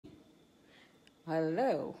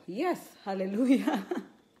Hello. Yes, hallelujah.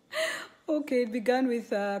 Okay, it began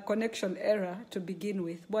with a connection error to begin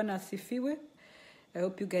with. Bwana asifiwe. I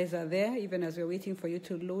hope you guys are there. Even as we're waiting for you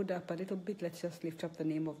to load up a little bit, let's just lift up the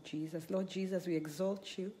name of Jesus. Lord Jesus, we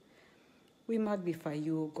exalt you. We magnify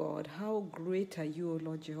you, O God. How great are you, O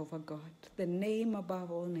Lord Jehovah God, the name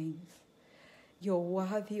above all names. You're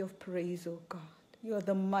worthy of praise, O God. You're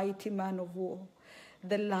the mighty man of war,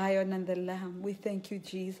 the lion and the lamb. We thank you,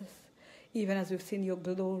 Jesus. Even as we've seen your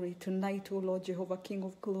glory tonight, O Lord Jehovah, King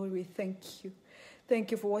of glory, we thank you. Thank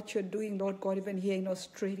you for what you're doing, Lord God, even here in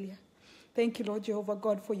Australia. Thank you, Lord Jehovah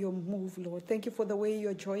God, for your move, Lord. Thank you for the way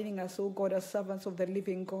you're joining us, O God, as servants of the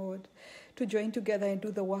living God, to join together and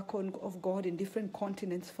do the work of God in different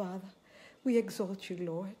continents, Father. We exalt you,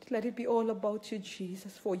 Lord. Let it be all about you,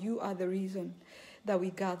 Jesus, for you are the reason that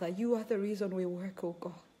we gather. You are the reason we work, O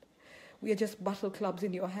God. We are just battle clubs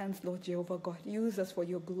in your hands, Lord Jehovah God. Use us for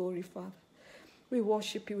your glory, Father. We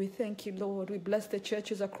worship you. We thank you, Lord. We bless the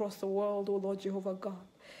churches across the world, O Lord Jehovah God.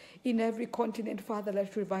 In every continent, Father,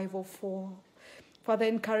 let revival fall. Father,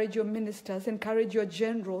 encourage your ministers, encourage your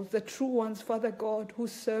generals, the true ones, Father God, who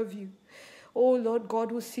serve you. Oh, Lord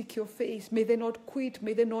God, who seek your face. May they not quit.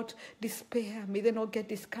 May they not despair. May they not get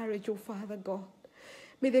discouraged, oh Father God.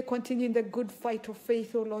 May they continue in the good fight of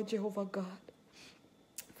faith, oh Lord Jehovah God.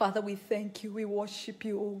 Father, we thank you. We worship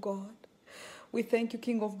you, oh God. We thank you,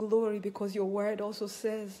 King of glory, because your word also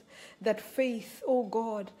says that faith, oh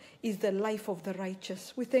God, is the life of the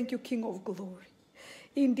righteous. We thank you, King of glory.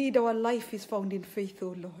 Indeed, our life is found in faith,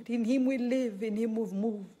 oh Lord. In him we live, in him we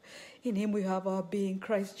move, in him we have our being,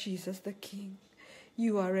 Christ Jesus the King.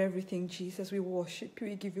 You are everything, Jesus. We worship you.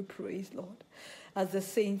 We give you praise, Lord. As the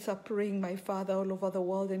saints are praying, my Father, all over the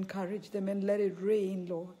world, encourage them and let it rain,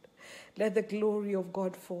 Lord. Let the glory of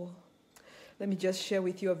God fall. Let me just share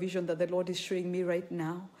with you a vision that the Lord is showing me right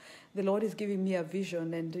now. The Lord is giving me a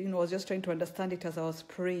vision, and I was just trying to understand it as I was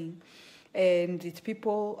praying. And it's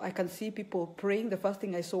people, I can see people praying. The first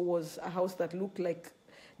thing I saw was a house that looked like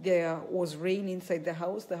there was rain inside the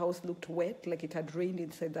house. The house looked wet, like it had rained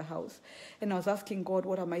inside the house. And I was asking God,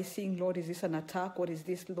 what am I seeing, Lord? Is this an attack? What is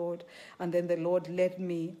this, Lord? And then the Lord led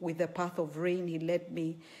me with the path of rain. He led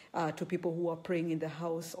me to people who are praying in the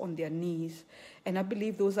house on their knees. And I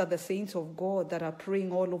believe those are the saints of God that are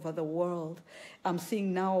praying all over the world. I'm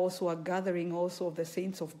seeing now also a gathering also of the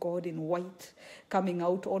saints of God in white, coming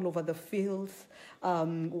out all over the fields.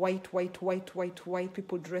 White,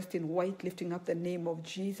 people dressed in white, lifting up the name of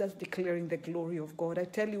Jesus, declaring the glory of God. I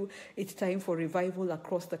tell you, it's time for revival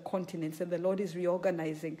across the continents, and the Lord is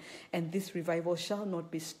reorganizing, and this revival shall not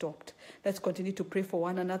be stopped. Let's continue to pray for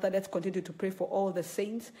one another. Let's continue to pray for all the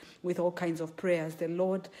saints with all kinds of prayers. The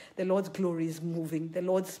Lord's glory is moving. The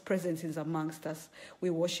Lord's presence is amongst us.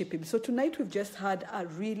 We worship him. So tonight we've just had a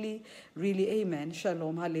really, amen.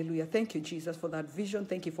 Shalom, hallelujah. Thank you, Jesus, for that vision.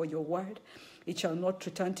 Thank you for your word. It shall not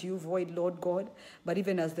return to you void, Lord God. But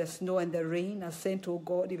even as the snow and the rain are sent, O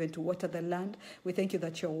God, even to water the land, we thank you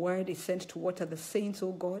that your word is sent to water the saints,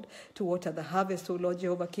 O God, to water the harvest, O Lord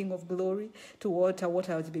Jehovah, King of glory, to water what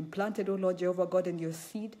has been planted, O Lord Jehovah God, in your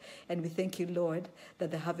seed. And we thank you, Lord,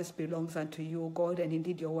 that the harvest belongs unto you, O God, and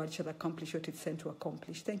indeed your word shall accomplish what it's sent to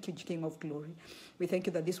accomplish. Thank you, King of glory. We thank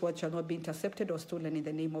you that this word shall not be intercepted or stolen in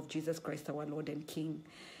the name of Jesus Christ, our Lord and King.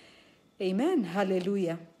 Amen.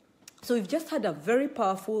 Hallelujah. So we've just had a very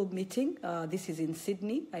powerful meeting. This is in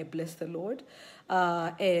Sydney. I bless the Lord.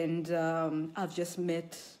 And I've just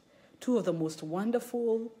met two of the most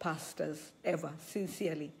wonderful pastors ever,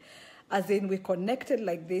 sincerely. As in, we connected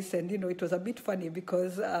like this, and, it was a bit funny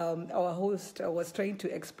because our host was trying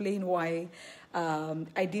to explain why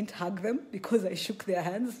I didn't hug them because I shook their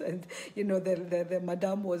hands. And, the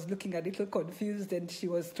madam was looking a little confused, and she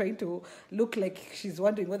was trying to look like she's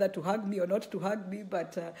wondering whether to hug me or not to hug me.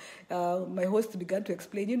 But my host began to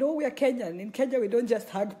explain, we are Kenyan. In Kenya, we don't just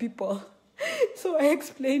hug people. So I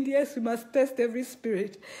explained, yes, we must test every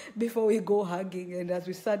spirit before we go hugging. And as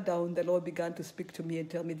we sat down, the Lord began to speak to me and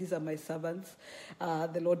tell me, these are my servants.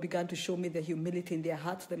 The Lord began to show me the humility in their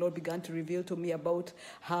hearts. The Lord began to reveal to me about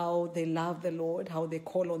how they love the Lord, how they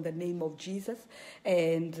call on the name of Jesus.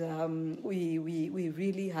 And we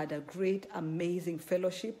really had a great, amazing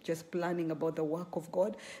fellowship, just planning about the work of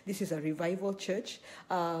God. This is a revival church.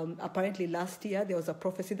 Apparently last year, there was a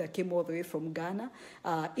prophecy that came all the way from Ghana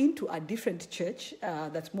into a different different church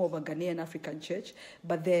that's more of a Ghanaian African church,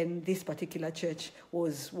 but then this particular church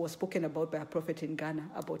was spoken about by a prophet in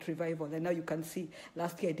Ghana about revival. And now you can see,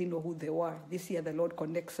 last year I didn't know who they were. This year the Lord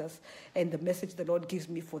connects us, and the message the Lord gives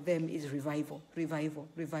me for them is revival, revival,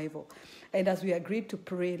 revival. And as we agreed to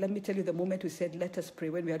pray, let me tell you, the moment we said, let us pray,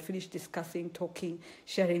 when we had finished discussing, talking,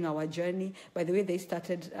 sharing our journey. By the way, they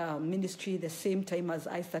started ministry the same time as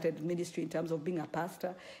I started ministry in terms of being a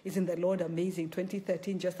pastor. Isn't the Lord amazing?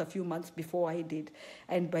 2013, just a few months before I did.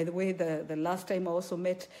 And by the way, the last time I also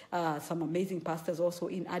met some amazing pastors also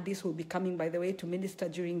in Addis, who will be coming, by the way, to minister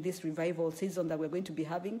during this revival season that we're going to be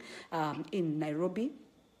having in Nairobi.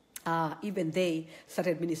 Even they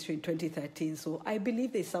started ministry in 2013. So I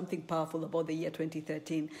believe there's something powerful about the year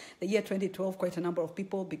 2013. The year 2012, quite a number of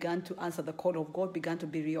people began to answer the call of God, began to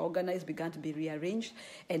be reorganized, began to be rearranged.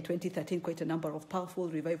 And 2013, quite a number of powerful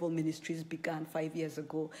revival ministries began 5 years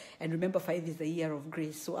ago. And remember, 5 is the year of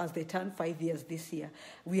grace. So as they turn 5 years this year,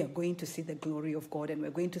 we are going to see the glory of God, and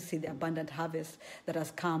we're going to see the abundant harvest that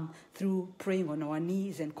has come through praying on our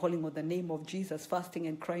knees and calling on the name of Jesus, fasting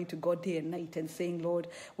and crying to God day and night and saying, Lord,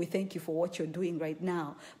 we thank you for what you're doing right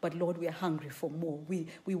now, but Lord, we are hungry for more.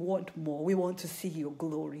 We want more. We want to see your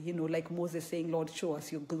glory. Like Moses saying, Lord, show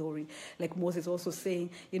us your glory. Like Moses also saying,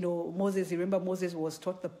 Moses, remember Moses was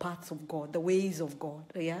taught the paths of God, the ways of God.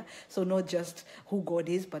 Yeah. So not just who God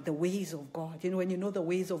is, but the ways of God. When you know the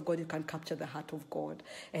ways of God, you can capture the heart of God.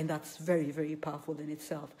 And that's very, very powerful in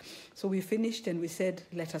itself. So we finished and we said,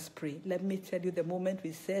 let us pray. Let me tell you, the moment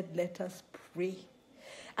we said, let us pray,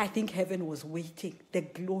 I think heaven was waiting. The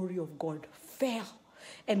glory of God fell.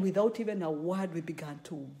 And without even a word, we began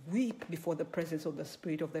to weep before the presence of the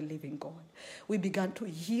Spirit of the living God. We began to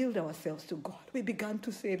yield ourselves to God. We began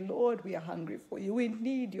to say, Lord, we are hungry for you. We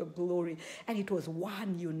need your glory. And it was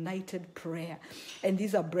one united prayer. And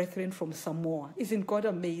these are brethren from Samoa. Isn't God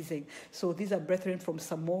amazing? So these are brethren from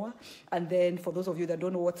Samoa. And then for those of you that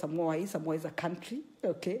don't know what Samoa is a country,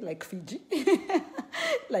 okay, like Fiji.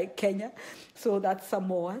 Like Kenya. So that's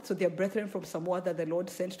Samoa. So they're brethren from Samoa that the Lord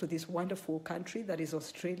sent to this wonderful country that is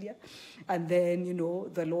Australia. And then,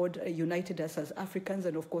 the Lord united us as Africans,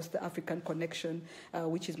 and of course the African connection,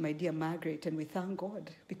 which is my dear Margaret. And we thank God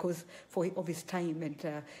because of his time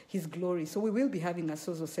and his glory. So we will be having a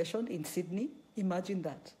Sozo session in Sydney. Imagine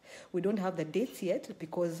that. We don't have the dates yet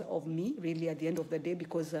because of me, really, at the end of the day,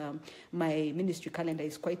 because my ministry calendar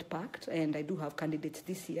is quite packed, and I do have candidates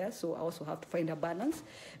this year, so I also have to find a balance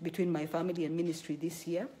between my family and ministry this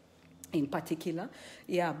year in particular.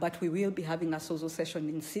 Yeah, but we will be having a Sozo session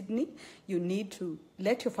in Sydney. You need to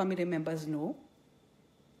let your family members know.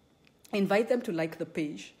 Invite them to like the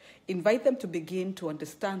page. Invite them to begin to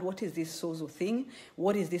understand, what is this Sozo thing?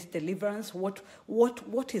 What is this deliverance? What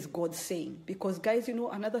is God saying? Because, guys,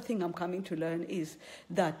 another thing I'm coming to learn is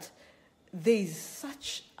that there is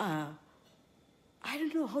such a, I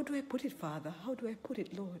don't know, how do I put it, Father? How do I put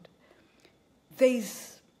it, Lord? There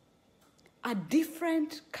is a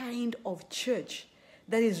different kind of church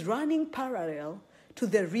that is running parallel to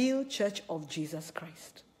the real church of Jesus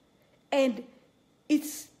Christ. And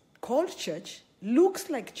it's called church, looks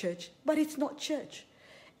like church, but it's not church.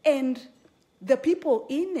 And the people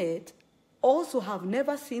in it also have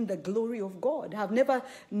never seen the glory of God, have never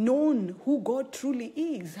known who God truly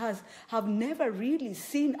is, have never really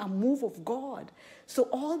seen a move of God. So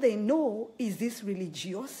all they know is this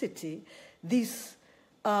religiosity, this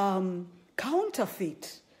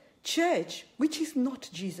counterfeit church, which is not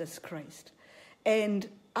Jesus Christ. And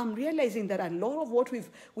I'm realizing that a lot of what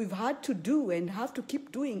we've had to do and have to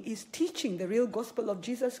keep doing is teaching the real gospel of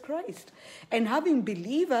Jesus Christ and having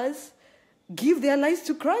believers give their lives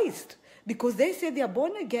to Christ, because they say they are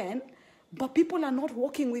born again, but people are not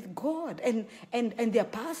walking with God, and their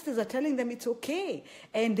pastors are telling them it's okay.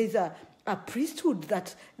 And there's a priesthood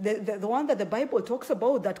that the one that the Bible talks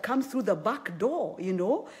about that comes through the back door,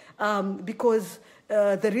 because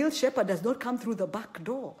the real shepherd does not come through the back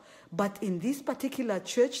door. But in this particular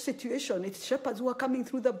church situation, it's shepherds who are coming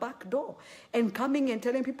through the back door and coming and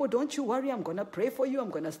telling people, don't you worry, I'm going to pray for you, I'm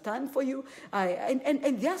going to stand for you.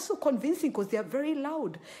 And they are so convincing because they are very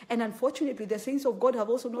loud. And unfortunately, the saints of God have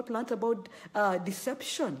also not learned about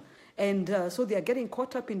deception. And so they are getting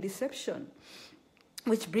caught up in deception.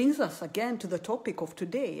 Which brings us again to the topic of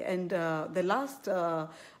today. And the last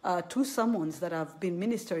two sermons that I've been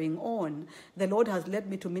ministering on, the Lord has led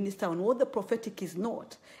me to minister on what the prophetic is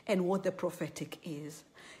not and what the prophetic is.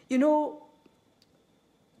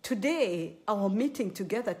 Today, our meeting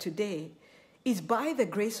together today is by the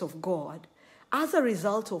grace of God as a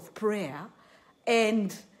result of prayer,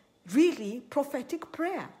 and really prophetic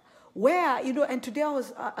prayer. where, and today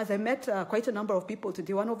as I met quite a number of people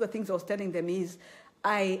today, one of the things I was telling them is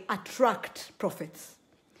I attract prophets.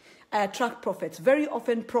 I attract prophets. Very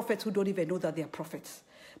often prophets who don't even know that they are prophets.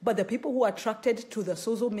 But the people who are attracted to the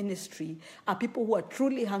Sozo ministry are people who are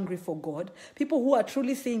truly hungry for God, people who are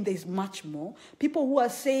truly saying there's much more, people who are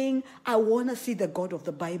saying, I want to see the God of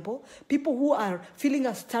the Bible, people who are feeling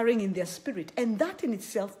a stirring in their spirit. And that in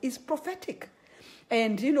itself is prophetic.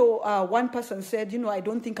 And, one person said, I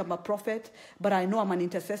don't think I'm a prophet, but I know I'm an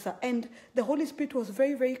intercessor. And the Holy Spirit was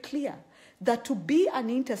very, very clear that to be an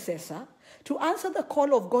intercessor, to answer the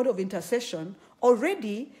call of God of intercession,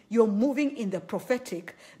 already you're moving in the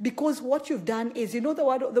prophetic, because what you've done is, the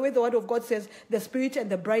way the word of God says, the Spirit and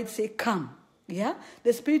the bride say, come. Yeah?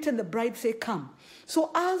 The Spirit and the bride say, come. So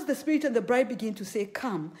as the Spirit and the bride begin to say,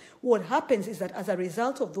 come, what happens is that as a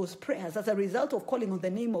result of those prayers, as a result of calling on the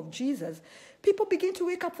name of Jesus, people begin to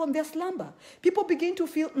wake up from their slumber. People begin to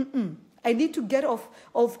feel, I need to get off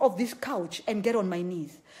of this couch and get on my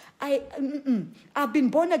knees. I've been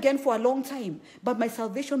born again for a long time, but my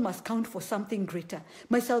salvation must count for something greater.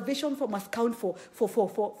 My salvation must count for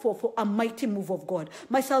a mighty move of God.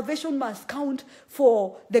 My salvation must count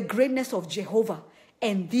for the greatness of Jehovah.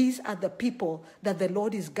 And these are the people that the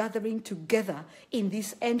Lord is gathering together in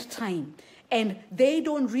this end time. And they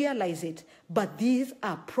don't realize it, but these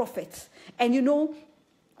are prophets. And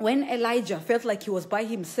when Elijah felt like he was by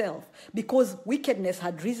himself because wickedness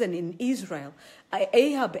had risen in Israel,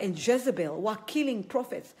 Ahab and Jezebel were killing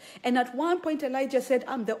prophets. And at one point Elijah said,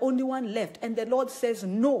 I'm the only one left. And the Lord says,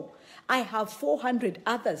 no, I have 400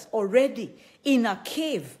 others already in a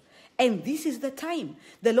cave. And this is the time.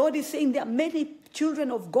 The Lord is saying there are many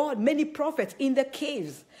children of God, many prophets in the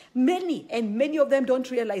caves. Many, and many of them don't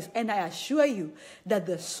realize. And I assure you that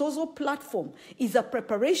the Sozo platform is a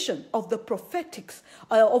preparation of the prophetics,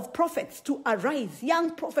 of prophets to arise,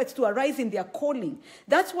 young prophets to arise in their calling.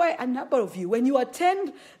 That's why a number of you, when you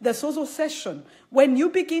attend the Sozo session, when you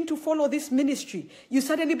begin to follow this ministry, you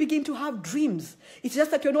suddenly begin to have dreams. It's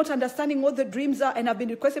just that you're not understanding what the dreams are. And I've been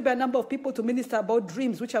requested by a number of people to minister about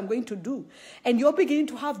dreams, which I'm going to do. And you're beginning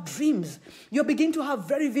to have dreams. You're beginning to have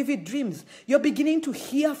very vivid dreams. You're beginning to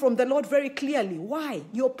hear from the Lord very clearly. Why?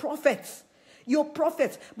 You're prophets. You're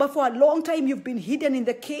prophets. But for a long time, you've been hidden in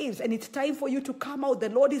the caves, and it's time for you to come out. The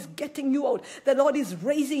Lord is getting you out. The Lord is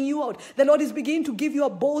raising you out. The Lord is beginning to give you a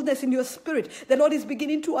boldness in your spirit. The Lord is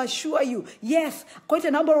beginning to assure you. Yes, quite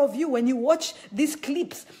a number of you, when you watch these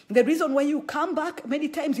clips, the reason why you come back, many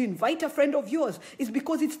times you invite a friend of yours, is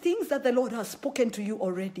because it's things that the Lord has spoken to you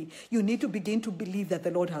already. You need to begin to believe that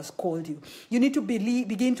the Lord has called you. You need to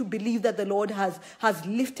begin to believe that the Lord has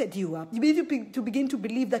lifted you up. You need to begin to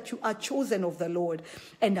believe that you are chosen of the Lord.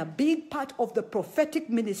 And a big part of the prophetic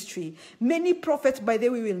ministry, many prophets, by the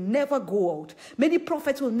way, will never go out. Many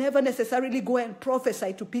prophets will never necessarily go and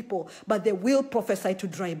prophesy to people, but they will prophesy to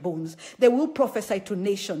dry bones. They will prophesy to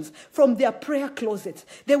nations from their prayer closets.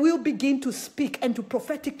 They will begin to speak and to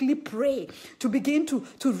prophetically pray, to begin to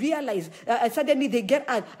realize suddenly they get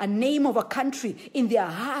a name of a country in their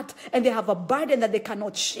heart, and they have a burden that they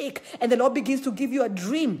cannot shake, and the Lord begins to give you a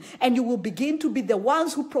dream, and you will begin to be the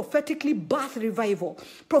ones who prophetically birth revival,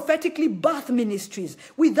 prophetically birth ministries,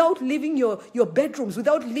 without leaving your bedrooms,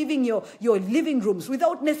 without leaving your living rooms,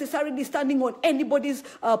 without necessarily standing on anybody's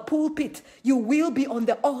pulpit. You will be on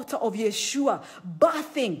the altar of Yeshua,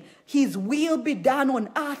 birthing His will be done on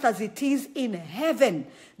earth as it is in heaven.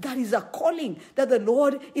 That is a calling that the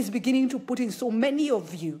Lord is beginning to put in so many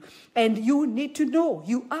of you. And you need to know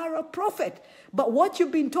you are a prophet. But what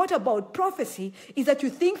you've been taught about prophecy is that you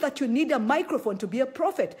think that you need a microphone to be a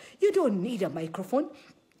prophet. You don't need a microphone.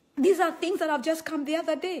 These are things that have just come the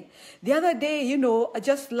other day. The other day,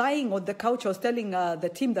 just lying on the couch, I was telling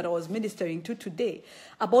the team that I was ministering to today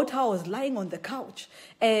about how I was lying on the couch.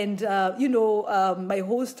 And, my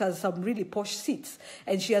host has some really posh seats.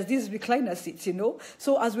 And she has these recliner seats,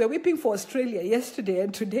 So as we're whipping for Australia yesterday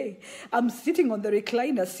and today, I'm sitting on the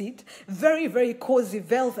recliner seat, very, very cozy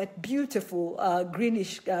velvet, beautiful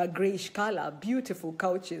greenish, grayish color, beautiful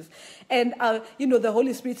couches. And, the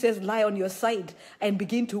Holy Spirit says, lie on your side and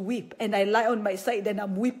begin to weep. And I lie on my side and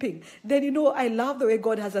I'm weeping. Then, I love the way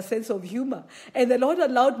God has a sense of humor. And the Lord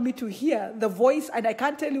allowed me to hear the voice, and I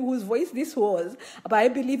can't tell you whose voice this was, but I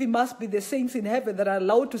believe it must be the saints in heaven that are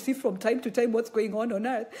allowed to see from time to time what's going on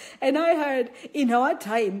earth. And I heard, in our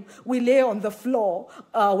time, we lay on the floor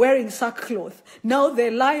wearing sackcloth. Now they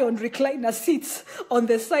lie on recliner seats on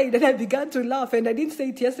the side. And I began to laugh. And I didn't say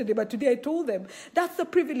it yesterday, but today I told them, that's the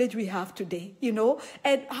privilege we have today,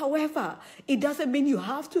 And however, it doesn't mean you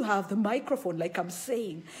have to have the microphone, like I'm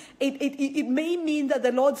saying. It may mean that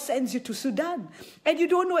the Lord sends you to Sudan and you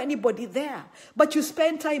don't know anybody there, but you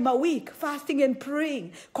spend time a week fasting and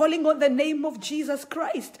praying, calling on the name of Jesus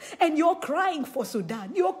Christ, and you're crying for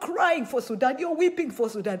Sudan. You're crying for Sudan. You're weeping for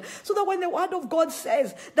Sudan. So that when the word of God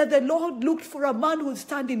says that the Lord looked for a man who would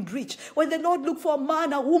stand in breach, when the Lord looked for a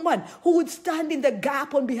man, a woman who would stand in the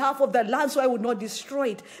gap on behalf of the land so I would not destroy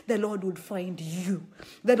it, the Lord would find you.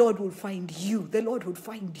 The Lord would find you. The Lord would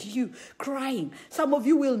find you crying. Some of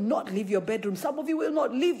you will not leave your bedroom. Some of you will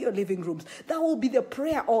not leave your living rooms. That will be the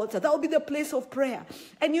prayer altar. That will be the place of prayer.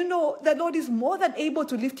 And you know, the Lord is more than able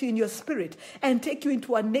to lift you in your spirit and take you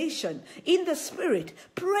into a nation in the spirit,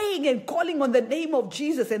 praying and calling on the name of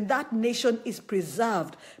Jesus, and that nation is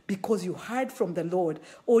preserved because you heard from the Lord.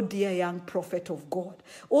 Oh, dear young prophet of God.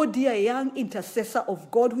 Oh, dear young intercessor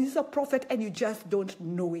of God who is a prophet and you just don't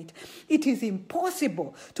know it. It is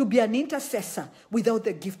impossible to be an intercessor without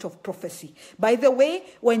the gift of prophecy. By the way,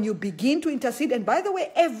 when you begin to intercede, and by the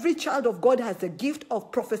way, every child of God has the gift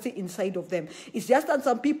of prophecy inside of them. It's just that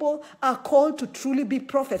some people are called to truly be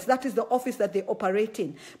prophets. That is the office that they operate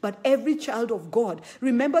in. But every child of God,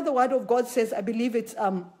 remember the word of God says, I believe it's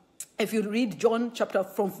if you read John chapter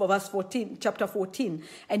from verse 14, chapter 14,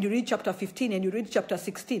 and you read chapter 15, and you read chapter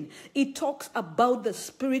 16, it talks about the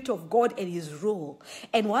Spirit of God and his role.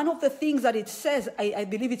 And one of the things that it says, I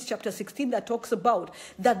believe it's chapter 16 that talks about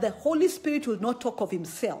that the Holy Spirit will not talk of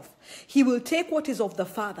himself. He will take what is of the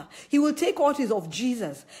Father. He will take what is of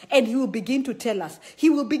Jesus, and he will begin to tell us. He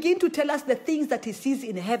will begin to tell us the things that he sees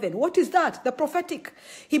in heaven. What is that? The prophetic.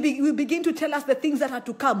 He will begin to tell us the things that are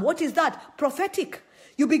to come. What is that? Prophetic.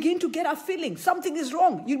 You begin to get a feeling something is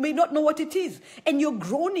wrong. You may not know what it is. And you're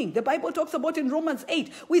groaning. The Bible talks about in Romans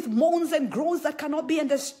 8, with moans and groans that cannot be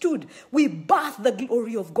understood. We bath the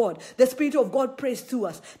glory of God. The Spirit of God prays to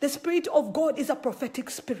us. The Spirit of God is a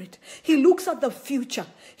prophetic spirit. He looks at the future.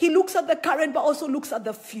 He looks at the current, but also looks at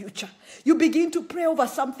the future. You begin to pray over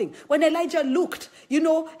something. When Elijah looked,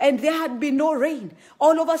 and there had been no rain,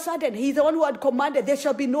 all of a sudden, he's the one who had commanded, there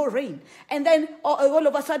shall be no rain. And then all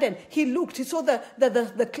of a sudden, he looked, he saw the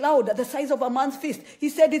cloud the size of a man's fist. He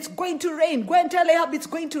said, it's going to rain. Go and tell Ahab it's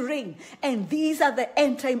going to rain. And these are the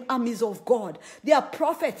end time armies of God. They are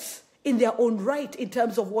prophets in their own right in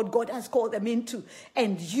terms of what God has called them into.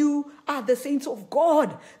 And you are the saints of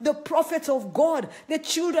God, the prophets of God, the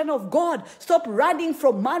children of God. Stop running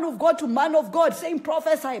from man of God to man of God, saying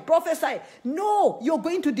prophesy, prophesy. No, you're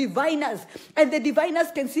going to diviners, and the diviners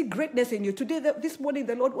can see greatness in you. This morning,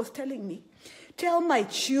 the Lord was telling me, tell my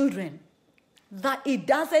children that it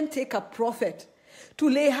doesn't take a prophet to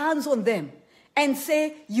lay hands on them and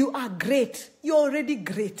say, you are great. You're already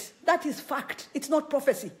great. That is fact. It's not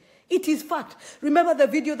prophecy. It is fact. Remember the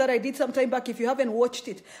video that I did some time back? If you haven't watched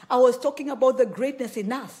it, I was talking about the greatness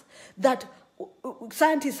in us that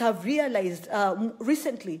scientists have realized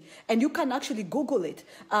recently, and you can actually Google it,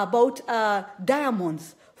 about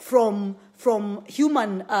diamonds from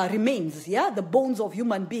human remains, the bones of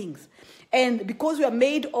human beings. And because we are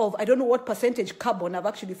made of, I don't know what percentage carbon, I've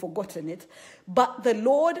actually forgotten it, but the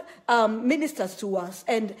Lord ministers to us,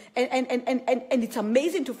 and it's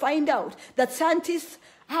amazing to find out that scientists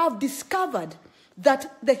have discovered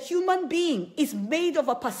that the human being is made of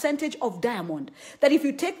a percentage of diamond. That if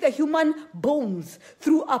you take the human bones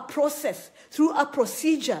through a process, through a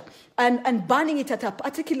procedure, and burning it at a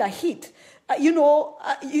particular heat,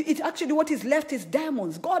 it actually what is left is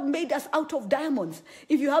diamonds. God made us out of diamonds.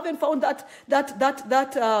 If you haven't found that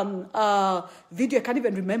video, I can't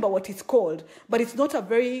even remember what it's called, but it's not a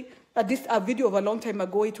video of a long time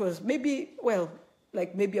ago. It was maybe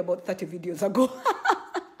about 30 videos ago.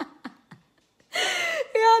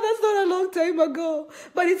 That's not a long time ago,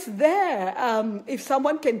 but it's there. If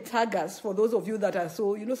someone can tag us, for those of you that are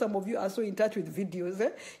so, some of you are so in touch with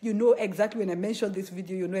videos, you know exactly when I mention this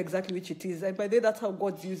video, you know exactly which it is. And by the way, that's how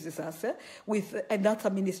God uses us, and that's a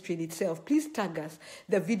ministry in itself. Please tag us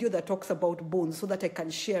the video that talks about bones so that I can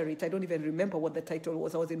share it. I don't even remember what the title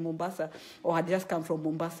was. I was in Mombasa, or had just come from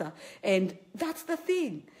Mombasa. And that's the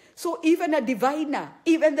thing. So even a diviner,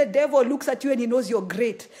 even the devil looks at you and he knows you're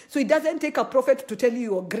great. So it doesn't take a prophet to tell you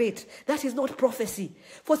you're great. That is not prophecy.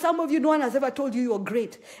 For some of you, no one has ever told you you're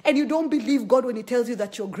great. And you don't believe God when he tells you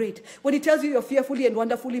that you're great. When he tells you you're fearfully and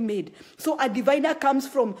wonderfully made. So a diviner comes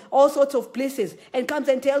from all sorts of places and comes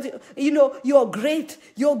and tells you, you're great.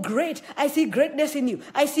 You're great. I see greatness in you.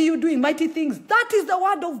 I see you doing mighty things. That is the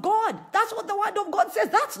word of God. That's what the word of God says.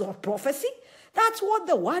 That's not prophecy. That's what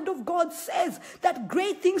the word of God says, that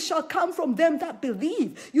great things shall come from them that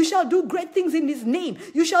believe. You shall do great things in his name.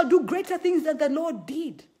 You shall do greater things than the Lord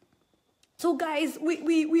did. So guys, we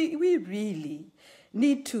really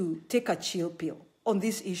need to take a chill pill on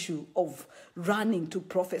this issue of running to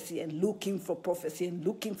prophecy and looking for prophecy and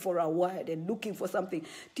looking for a word and looking for something.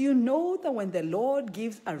 Do you know that when the Lord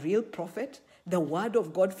gives a real prophet the word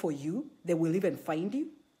of God for you, they will even find you?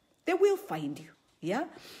 They will find you. Yeah?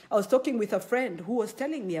 I was talking with a friend who was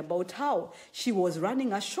telling me about how she was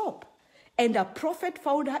running a shop, and a prophet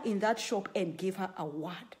found her in that shop and gave her a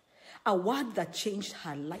word that changed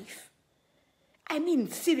her life. I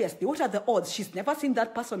mean, seriously, what are the odds? She's never seen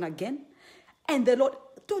that person again. And the Lord,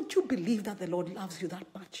 don't you believe that the Lord loves you that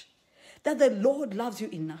much? That the Lord loves you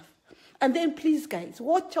enough? And then please, guys,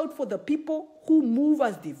 watch out for the people who move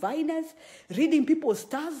as diviners, reading people's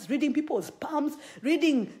stars, reading people's palms,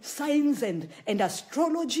 reading signs and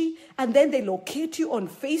astrology, and then they locate you on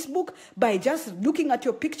Facebook by just looking at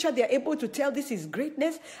your picture. They're able to tell this is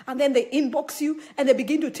greatness, and then they inbox you, and they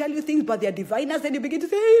begin to tell you things, but they're diviners, and you begin to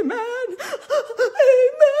say, amen, amen,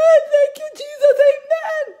 thank you, Jesus,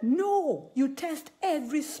 amen. No, you test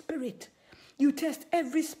every spirit. You test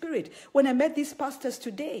every spirit. When I met these pastors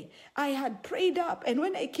today, I had prayed up. And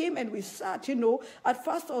when I came and we sat, at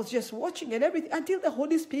first I was just watching and everything until the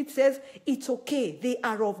Holy Spirit says, it's okay. They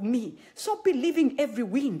are of me. Stop believing every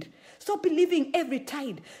wind. Stop believing every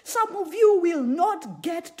tide. Some of you will not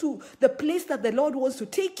get to the place that the Lord wants to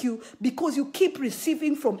take you because you keep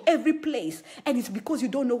receiving from every place. And it's because you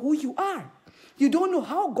don't know who you are. You don't know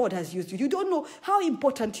how God has used you. You don't know how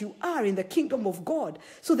important you are in the kingdom of God.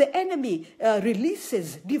 So the enemy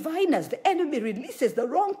releases diviners. The enemy releases the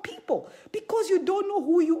wrong people because you don't know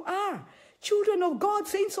who you are. Children of God,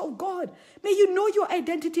 saints of God, may you know your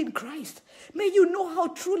identity in Christ. May you know how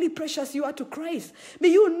truly precious you are to Christ. May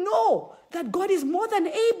you know that God is more than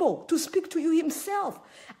able to speak to you himself.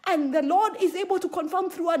 And the Lord is able to confirm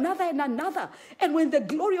through another and another. And when the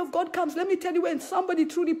glory of God comes, let me tell you, when somebody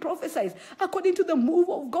truly prophesies according to the move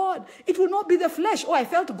of God, it will not be the flesh. Oh, I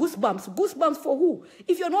felt goosebumps. Goosebumps for who?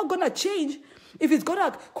 If you're not going to change, if it's going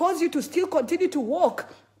to cause you to still continue to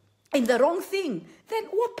walk in the wrong thing, then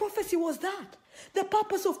what prophecy was that? The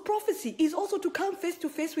purpose of prophecy is also to come face to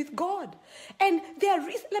face with God. And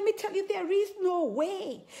let me tell you, there is no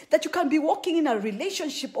way that you can be walking in a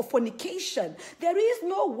relationship of fornication. There is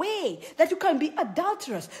no way that you can be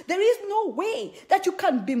adulterous. There is no way that you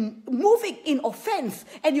can be moving in offense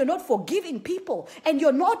and you're not forgiving people and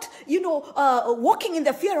you're not, walking in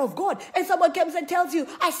the fear of God. And someone comes and tells you,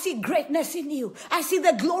 I see greatness in you. I see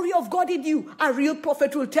the glory of God in you. A real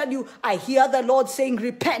prophet will tell you, I hear the Lord saying,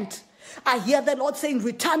 repent. I hear the Lord saying,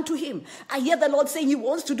 return to him. I hear the Lord saying he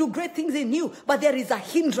wants to do great things in you, but there is a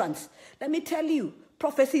hindrance. Let me tell you,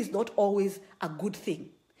 prophecy is not always a good thing.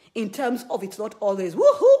 In terms of it's not always,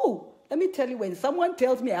 woohoo! Let me tell you, when someone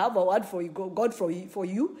tells me I have a word for you, God for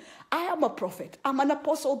you, I am a prophet. I'm an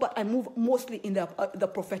apostle, but I move mostly in the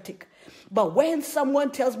prophetic. But when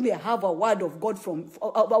someone tells me I have a word of God from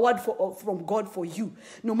God for you,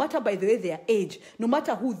 no matter by the way their age, no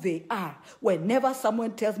matter who they are, whenever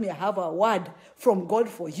someone tells me I have a word from God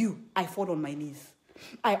for you, I fall on my knees.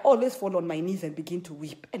 I always fall on my knees and begin to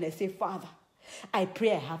weep. And I say, Father, I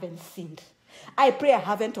pray I haven't sinned. I pray I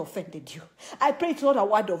haven't offended you. I pray it's not a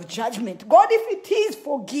word of judgment. God, if it is,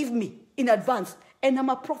 forgive me in advance. And I'm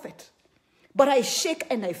a prophet. But I shake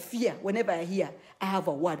and I fear whenever I hear I have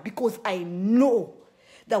a word, because I know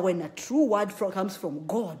that when a true word comes from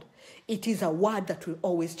God, it is a word that will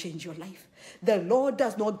always change your life. The Lord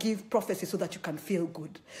does not give prophecy so that you can feel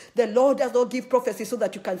good. The Lord does not give prophecy so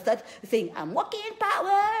that you can start saying, I'm walking in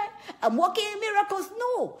power, I'm walking in miracles.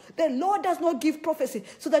 No, the Lord does not give prophecy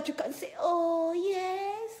so that you can say, oh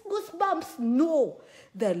yes, goosebumps. No,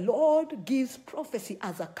 the Lord gives prophecy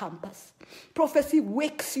as a compass. Prophecy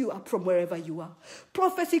wakes you up from wherever you are.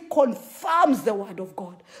 Prophecy confirms the word of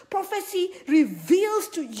God. Prophecy reveals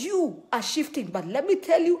to you a shifting. But let me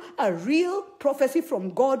tell you, a real prophecy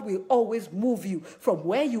from God will always move you from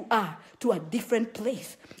where you are to a different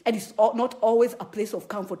place. And it's not always a place of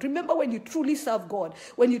comfort. Remember, when you truly serve God,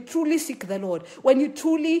 when you truly seek the Lord, when you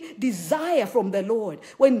truly desire from the Lord,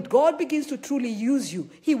 when God begins to truly use you,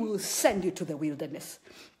 he will send you to the wilderness.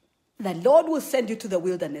 The Lord will send you to the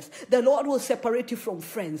wilderness. The Lord will separate you from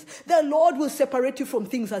friends. The Lord will separate you from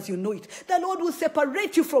things as you know it. The Lord will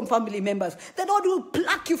separate you from family members. The Lord will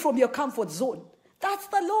pluck you from your comfort zone. That's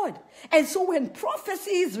the Lord. And so when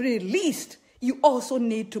prophecy is released, you also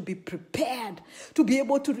need to be prepared to be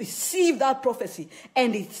able to receive that prophecy.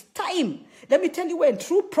 And it's time. Let me tell you, when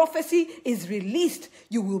true prophecy is released,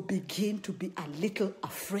 you will begin to be a little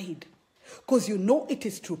afraid. Because you know it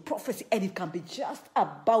is true prophecy, and it can be just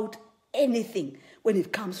about anything when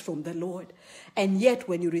it comes from the Lord. And yet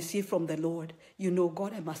when you receive from the Lord, you know,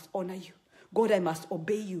 God, I must honor you. God, I must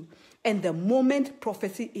obey you. And the moment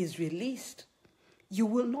prophecy is released, you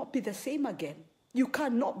will not be the same again. You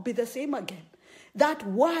cannot be the same again. That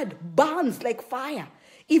word burns like fire.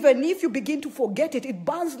 Even if you begin to forget it, it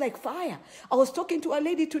burns like fire. I was talking to a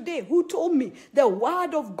lady today who told me the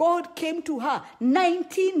word of God came to her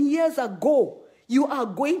 19 years ago. You are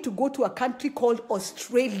going to go to a country called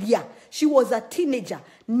Australia. She was a teenager,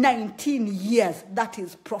 19 years. That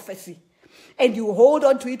is prophecy. And you hold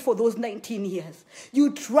on to it for those 19 years.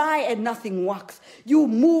 You try and nothing works. You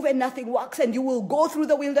move and nothing works. And you will go through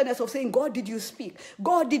the wilderness of saying, God, did you speak?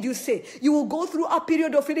 God, did you say? You will go through a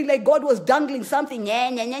period of feeling like God was dangling something.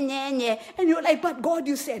 And you're like, but God,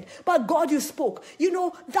 you said. But God, you spoke. You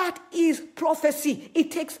know, that is prophecy.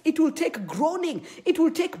 It will take groaning. It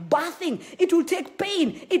will take birthing. It will take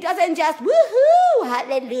pain. It doesn't just, woohoo,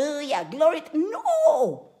 hallelujah, glory.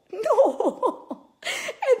 No.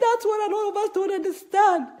 And that's what a lot of us don't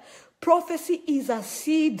understand. Prophecy is a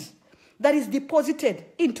seed that is deposited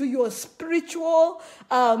into your spiritual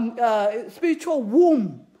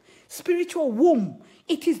womb. Spiritual womb.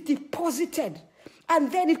 It is deposited.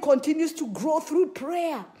 And then it continues to grow through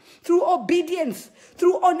prayer, through obedience,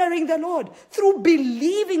 through honoring the Lord, through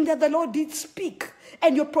believing that the Lord did speak.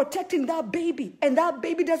 And you're protecting that baby. And that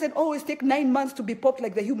baby doesn't always take 9 months to be popped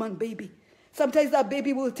like the human baby. Sometimes that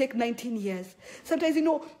baby will take 19 years. Sometimes,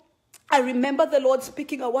 I remember the Lord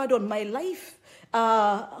speaking a word on my life.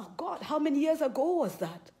 God, how many years ago was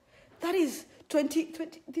that? That is 20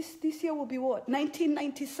 this year will be what?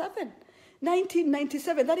 1997.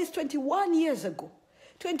 1997. That is 21 years ago.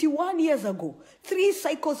 21 years ago. 3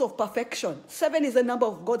 cycles of perfection. 7 is the number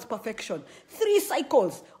of God's perfection. 3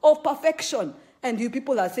 cycles of perfection. And you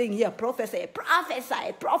people are saying here, prophesy,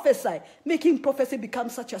 making prophecy become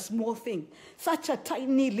such a small thing, such a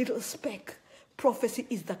tiny little speck. Prophecy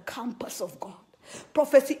is the compass of God.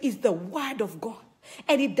 Prophecy is the word of God.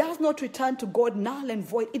 And it does not return to God null and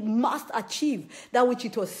void. It must achieve that which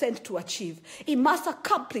it was sent to achieve. It must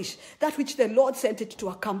accomplish that which the Lord sent it to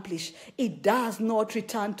accomplish. It does not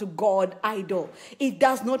return to God idle. It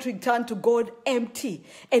does not return to God empty.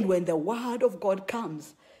 And when the word of God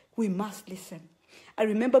comes, we must listen. I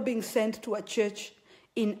remember being sent to a church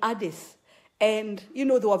in Addis. And, they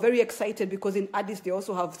were very excited because in Addis, they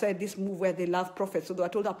also have said this move where they love prophets. So they were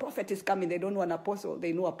told a prophet is coming. They don't know an apostle.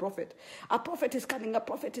 They know a prophet. A prophet is coming. A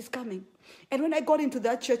prophet is coming. And when I got into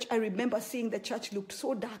that church, I remember seeing the church looked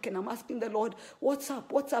so dark. And I'm asking the Lord, what's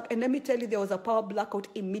up? What's up? And let me tell you, there was a power blackout.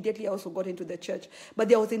 Immediately, I also got into the church. But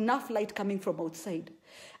there was enough light coming from outside.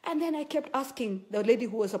 And then I kept asking the lady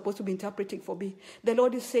who was supposed to be interpreting for me, the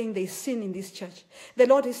Lord is saying there's sin in this church. The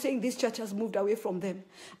Lord is saying this church has moved away from them.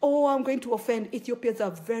 Oh, I'm going to offend. Ethiopians are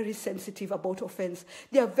very sensitive about offense.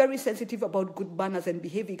 They are very sensitive about good manners and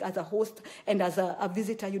behaving as a host and as a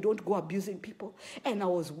visitor. You don't go abusing people. And I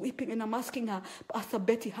was weeping and I'm asking her, Pastor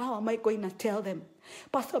Betty, how am I going to tell them?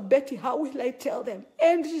 Pastor Betty, how will I tell them?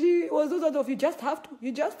 And she was sort of, you just have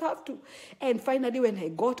to. And finally, when I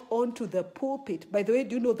got onto the pulpit, by the way,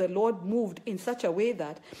 do you know the Lord moved in such a way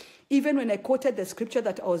that even when I quoted the scripture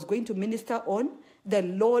that I was going to minister on, the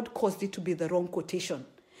Lord caused it to be the wrong quotation.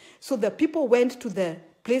 So the people went to the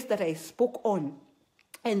place that I spoke on,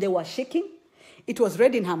 and they were shaking. It was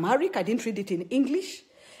read in Amharic. I didn't read it in English.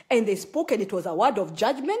 And they spoke, and it was a word of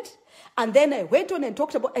judgment. And then I went on and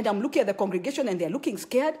talked about, and I'm looking at the congregation, and they're looking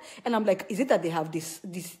scared. And I'm like, is it that they have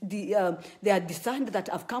they are discerned that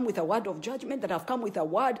I've come with a word of judgment, that I've come with a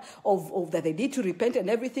word of that they need to repent and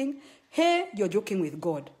everything? Hey, you're joking with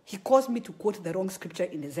God. He caused me to quote the wrong scripture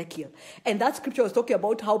in Ezekiel. And that scripture was talking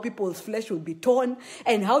about how people's flesh will be torn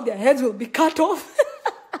and how their heads will be cut off.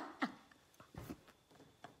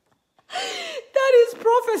 That is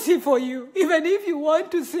prophecy for you. Even if you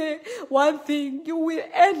want to say one thing, you will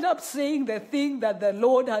end up saying the thing that the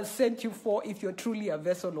Lord has sent you for if you're truly a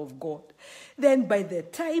vessel of God. Then by the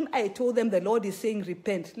time I told them the Lord is saying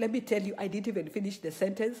repent, let me tell you, I didn't even finish the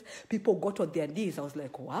sentence. People got on their knees. I was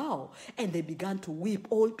like, wow. And they began to weep.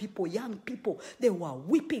 Old people, young people, they were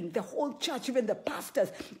weeping. The whole church, even the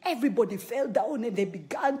pastors, everybody fell down and they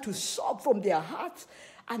began to sob from their hearts.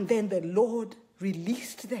 And then the Lord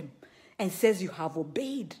released them and says, you have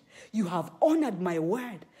obeyed. You have honored my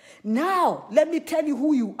word. Now, let me tell you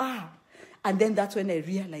who you are. And then that's when I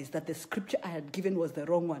realized that the scripture I had given was the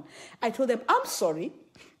wrong one. I told them, I'm sorry.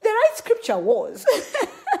 The right scripture was.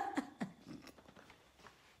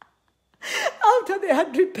 After they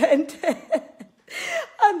had repented.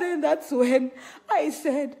 And then that's when I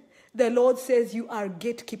said, the Lord says, you are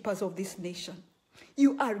gatekeepers of this nation.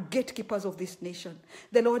 You are gatekeepers of this nation.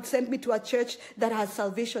 The Lord sent me to a church that has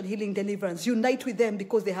salvation, healing, deliverance. Unite with them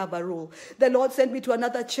because they have a role. The Lord sent me to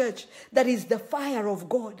another church that is the fire of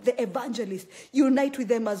God, the evangelist. Unite with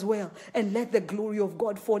them as well. And let the glory of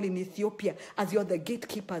God fall in Ethiopia as you're the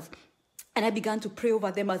gatekeepers. And I began to pray over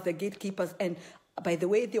them as the gatekeepers. And by the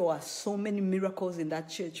way, there were so many miracles in that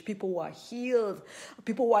church. People were healed.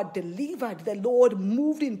 People were delivered. The Lord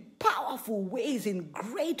moved in powerful ways, in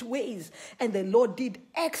great ways. And the Lord did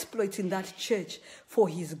exploits in that church for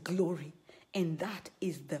his glory. And that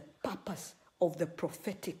is the purpose of the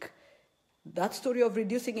prophetic. That story of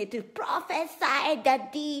reducing it is prophesy,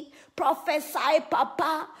 daddy, prophesy,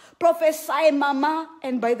 papa, prophesy, mama.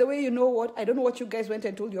 And by the way, you know what? I don't know what you guys went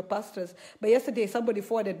and told your pastors, but yesterday somebody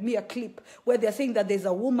forwarded me a clip where they're saying that there's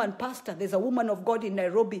a woman pastor, there's a woman of God in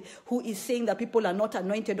Nairobi who is saying that people are not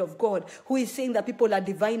anointed of God, who is saying that people are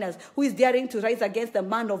diviners, who is daring to rise against the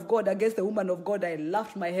man of God, against the woman of God. I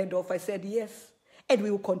laughed my head off. I said, yes. And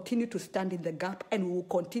we will continue to stand in the gap, and we will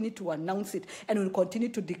continue to announce it, and we will continue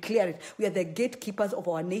to declare it. We are the gatekeepers of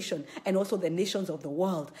our nation and also the nations of the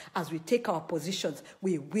world. As we take our positions,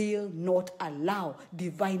 we will not allow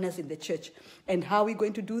diviners in the church. And how are we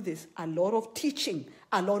going to do this? A lot of teaching,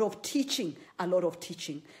 a lot of teaching, a lot of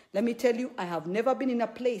teaching. Let me tell you, I have never been in a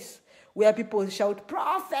place where people shout,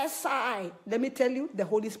 prophesy. Let me tell you, the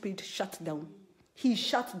Holy Spirit shuts down. He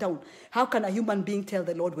shuts down. How can a human being tell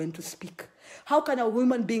the Lord when to speak? How can a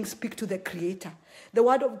human being speak to the Creator? The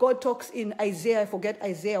word of God talks in Isaiah, I forget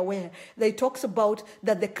Isaiah where, that it talks about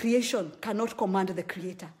that the creation cannot command the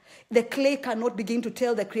Creator. The clay cannot begin to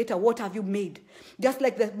tell the Creator, what have you made? Just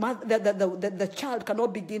like the child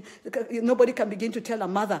cannot begin, nobody can begin to tell a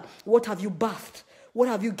mother, what have you birthed? What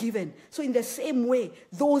have you given? So in the same way,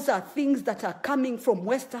 those are things that are coming from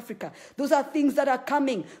West Africa. Those are things that are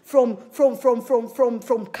coming from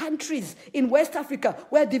countries in West Africa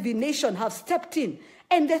where divination have stepped in.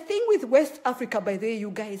 And the thing with West Africa, by the way,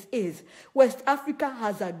 you guys, is West Africa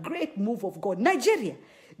has a great move of God. Nigeria,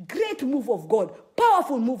 great move of God,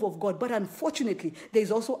 powerful move of God. But unfortunately,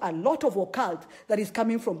 there's also a lot of occult that is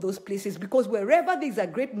coming from those places, because wherever there's a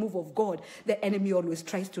great move of God, the enemy always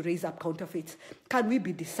tries to raise up counterfeits. Can we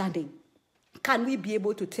be discerning? Can we be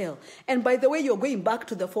able to tell? And by the way, you're going back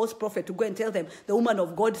to the false prophet to go and tell them, the woman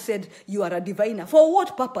of God said you are a diviner. For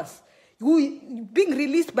what purpose? You being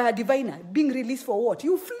released by a diviner, being released for what?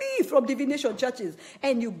 You flee from divination churches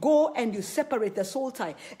and you go and you separate the soul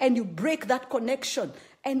tie and you break that connection.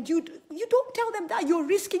 And you don't tell them that. You're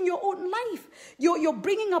risking your own life. You're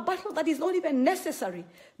bringing a battle that is not even necessary.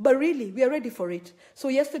 But really, we are ready for it. So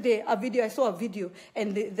yesterday, I saw a video,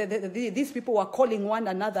 and these people were calling one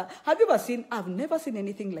another. Have you ever seen? I've never seen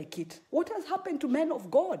anything like it. What has happened to men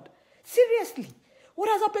of God? Seriously. What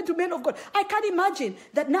has happened to men of God? I can't imagine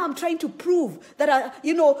that now I'm trying to prove that,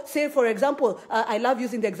 say, for example, I love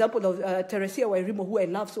using the example of Teresia Wairimo, who I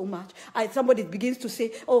love so much. Somebody begins to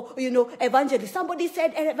say, evangelist. Somebody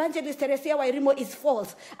said evangelist Teresia Wairimo is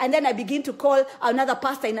false. And then I begin to call another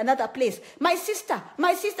pastor in another place. My sister,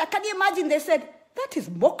 can you imagine? They said, that is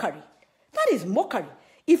mockery. That is mockery.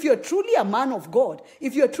 If you're truly a man of God,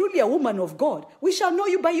 if you're truly a woman of God, we shall know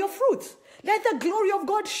you by your fruits. Let the glory of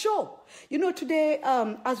God show. Today,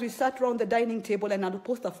 as we sat around the dining table, and I'll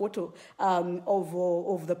post a photo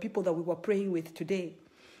of the people that we were praying with today.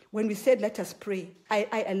 When we said, let us pray,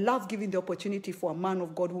 I love giving the opportunity for a man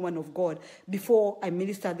of God, woman of God. Before I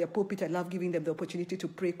minister at their pulpit, I love giving them the opportunity to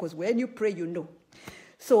pray, because when you pray, you know.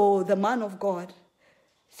 So the man of God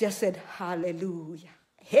just said, hallelujah.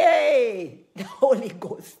 Hey, the Holy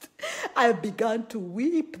Ghost. I began to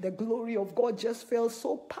weep. The glory of God just fell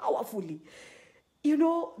so powerfully.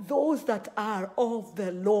 Those that are of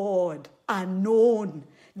the Lord are known.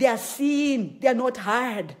 They are seen. They are not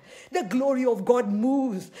heard. The glory of God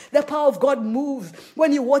moves. The power of God moves.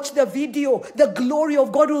 When you watch the video, the glory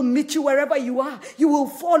of God will meet you wherever you are. You will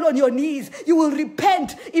fall on your knees. You will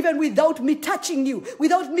repent even without me touching you,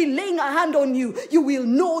 without me laying a hand on you. You will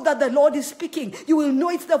know that the Lord is speaking. You will know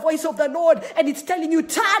it's the voice of the Lord, and it's telling you,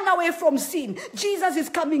 turn away from sin. Jesus is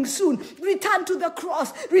coming soon. Return to the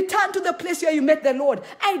cross. Return to the place where you met the Lord.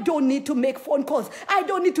 I don't need to make phone calls. I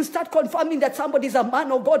don't need to start confirming that somebody is a man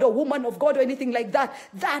of God or woman of God or anything like that.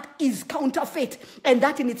 That is counterfeit. And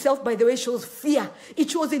that in itself, by the way, shows fear.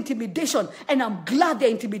 It shows intimidation. And I'm glad they're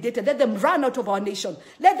intimidated. Let them run out of our nation.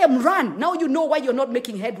 Let them run. Now you know why you're not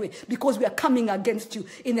making headway. Because we are coming against you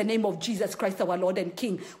in the name of Jesus Christ, our Lord and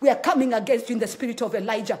King. We are coming against you in the spirit of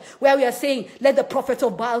Elijah, where we are saying, let the prophets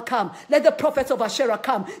of Baal come. Let the prophets of Asherah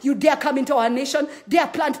come. You dare come into our nation. Dare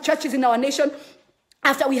plant churches in our nation.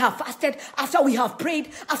 After we have fasted, after we have prayed,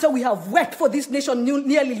 after we have wept for this nation,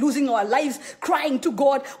 nearly losing our lives, crying to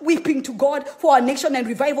God, weeping to God for our nation, and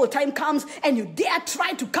revival time comes, and you dare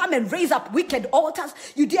try to come and raise up wicked altars.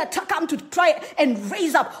 You dare come to try and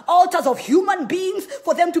raise up altars of human beings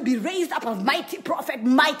for them to be raised up as mighty prophet,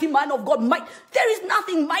 mighty man of God. There is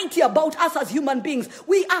nothing mighty about us as human beings.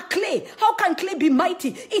 We are clay. How can clay be mighty?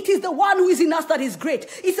 It is the one who is in us that is great.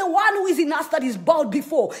 It's the one who is in us that is bowed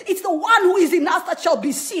before. It's the one who is in us that shall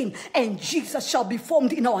be seen, and Jesus shall be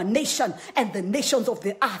formed in our nation and the nations of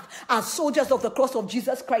the earth. As soldiers of the cross of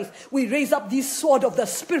Jesus Christ, we raise up this sword of the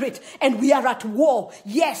Spirit, and we are at war.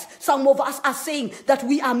 Yes, some of us are saying that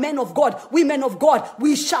we are men of God, women of God.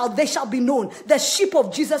 They shall be known. The sheep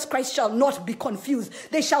of Jesus Christ shall not be confused.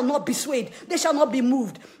 They shall not be swayed. They shall not be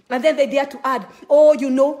moved. And then they dare to add,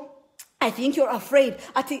 I think you're afraid.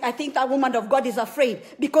 I think that woman of God is afraid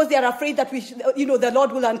because they are afraid that the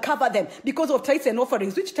Lord will uncover them because of tithes and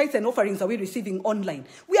offerings. Which tithes and offerings are we receiving online?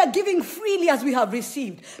 We are giving freely as we have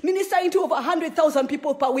received. Ministering to over 100,000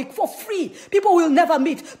 people per week for free. People will never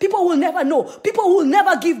meet. People will never know. People will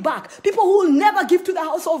never give back. People who will never give to the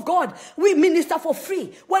house of God. We minister for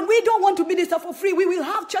free. When we don't want to minister for free, we will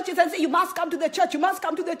have churches and say, you must come to the church. You must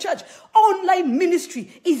come to the church. Online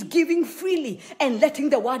ministry is giving freely and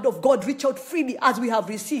letting the word of God reach out freely as we have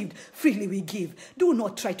received. Freely we give. Do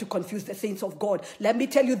not try to confuse the saints of God. Let me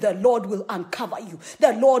tell you, the Lord will uncover you.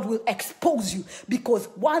 The Lord will expose you, because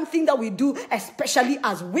one thing that we do, especially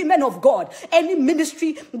as women of God, any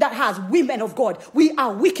ministry that has women of God, we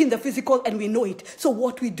are weak in the physical and we know it. So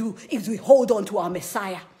what we do is we hold on to our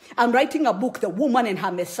Messiah. I'm writing a book, The Woman and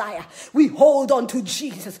Her Messiah. We hold on to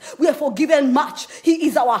Jesus. We are forgiven much. He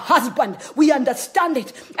is our husband. We understand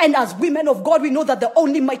it. And as women of God, we know that the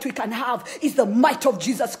only might we can have is the might of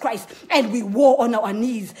Jesus Christ. And we war on our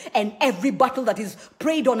knees. And every battle that is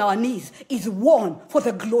prayed on our knees is won for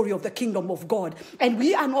the glory of the kingdom of God. And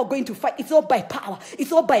we are not going to fight. It's not by power.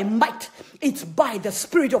 It's not by might. It's by the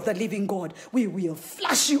Spirit of the living God. We will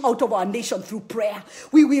flush you out of our nation through prayer.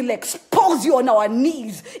 We will expose you on our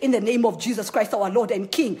knees in the name of Jesus Christ, our Lord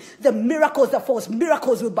and King. The miracles, the false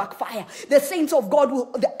miracles will backfire. The saints of God,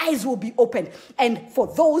 the eyes will be opened. And for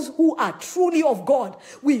those who are truly of God,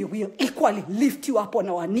 we will equally lift you up on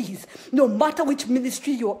our knees. No matter which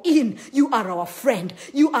ministry you're in, you are our friend.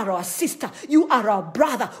 You are our sister. You are our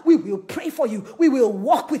brother. We will pray for you. We will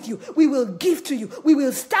walk with you. We will give to you. We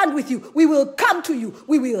will stand with you. We will come to you.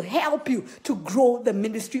 We will help you to grow the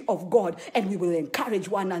ministry of God, and we will encourage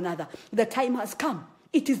one another. The time has come.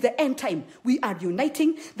 It is the end time. We are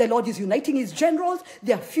uniting. The Lord is uniting his generals.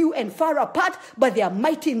 They are few and far apart, but they are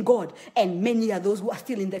mighty in God. And many are those who are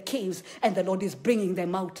still in the caves, and the Lord is bringing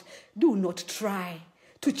them out. Do not try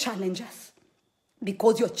to challenge us,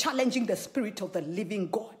 because you're challenging the Spirit of the living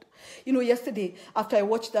God. Yesterday, after I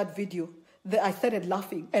watched that video, I started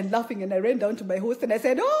laughing, and I ran down to my host and I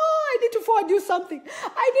said, I need to forward you something.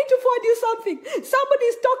 Somebody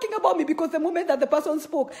is talking about me, because the moment that the person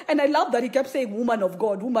spoke, and I love that he kept saying, woman of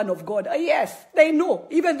God, woman of God. Yes, they know.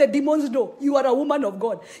 Even the demons know. You are a woman of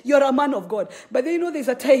God. You are a man of God. But there's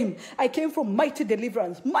a time I came from mighty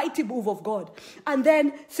deliverance, mighty move of God. And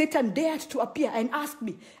then Satan dared to appear and ask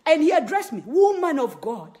me, and he addressed me, woman of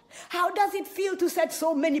God, how does it feel to set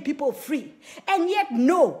so many people free? And yet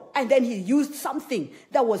no. And then he used something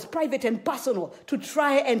that was private and personal to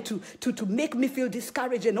try and to make me feel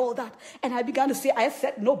discouraged and all that. And I began to say, I have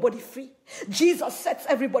set nobody free. Jesus sets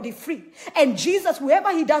everybody free. And Jesus,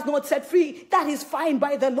 whoever he does not set free, that is fine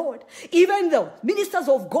by the Lord. Even though ministers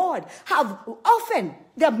of God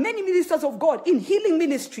there are many ministers of God in healing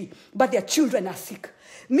ministry, but their children are sick.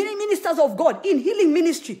 Many ministers of God in healing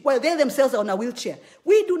ministry, while they themselves are on a wheelchair.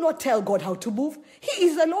 We do not tell God how to move. He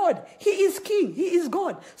is the Lord. He is King. He is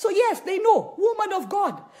God. So yes, they know. Woman of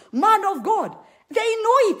God, man of God. They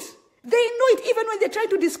know it. They know it. Even when they try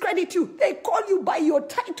to discredit you, they call you by your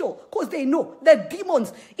title, because they know the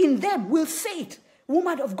demons in them will say it.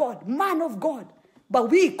 Woman of God, man of God. But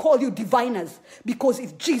we call you diviners, because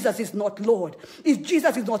if Jesus is not Lord, if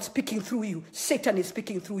Jesus is not speaking through you, Satan is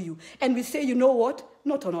speaking through you. And we say, you know what?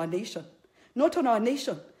 Not on our nation. Not on our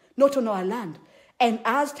nation. Not on our land. And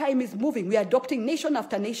as time is moving, we are adopting nation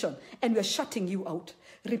after nation, and we are shutting you out.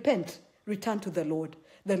 Repent. Return to the Lord.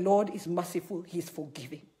 The Lord is merciful. He is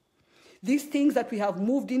forgiving. These things that we have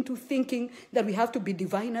moved into, thinking that we have to be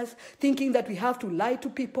diviners, thinking that we have to lie to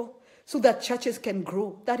people so that churches can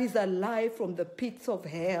grow, that is a lie from the pits of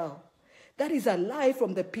hell. That is a lie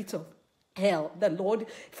from the pits of hell. The Lord,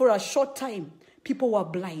 for a short time, People were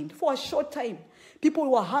blind for a short time.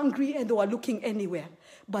 People were hungry and they were looking anywhere.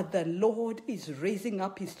 But the Lord is raising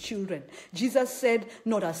up his children. Jesus said,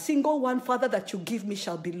 not a single one, Father, that you give me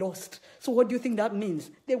shall be lost. So what do you think that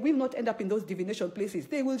means? They will not end up in those divination places.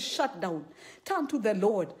 They will shut down. Turn to the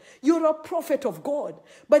Lord. You're a prophet of God.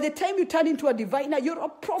 By the time you turn into a diviner, you're a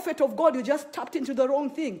prophet of God. You just tapped into the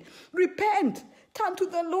wrong thing. Repent. Turn to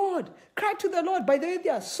the Lord. Cry to the Lord. By the way,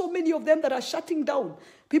 there are so many of them that are shutting down.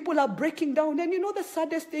 People are breaking down. And you know the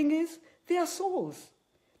saddest thing is, they are souls.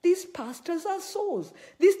 These pastors are souls.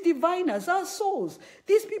 These diviners are souls.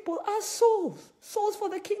 These people are souls. Souls for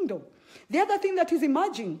the kingdom. The other thing that is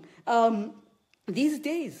emerging these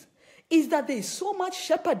days is that there is so much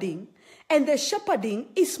shepherding, and the shepherding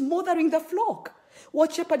is smothering the flock.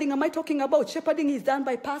 What shepherding am I talking about? Shepherding is done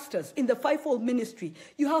by pastors. In the fivefold ministry,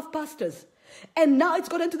 you have pastors. And now it's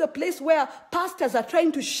gotten to the place where pastors are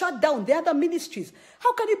trying to shut down the other ministries.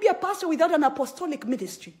 How can you be a pastor without an apostolic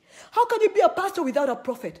ministry? How can you be a pastor without a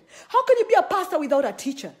prophet? How can you be a pastor without a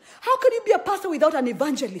teacher? How can you be a pastor without an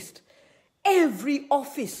evangelist? Every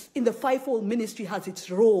office in the fivefold ministry has its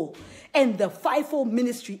role. And the fivefold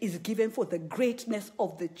ministry is given for the greatness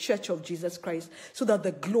of the church of Jesus Christ, so that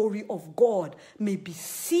the glory of God may be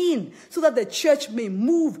seen, so that the church may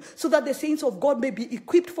move, so that the saints of God may be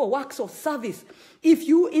equipped for works of service. If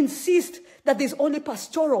you insist that there's only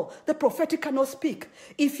pastoral, the prophetic cannot speak.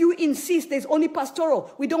 If you insist there's only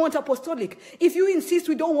pastoral, we don't want apostolic. If you insist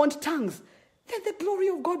we don't want tongues, then the glory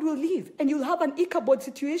of God will leave, and you'll have an Ichabod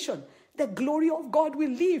situation. The glory of God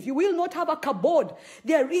will leave. You will not have a kabod.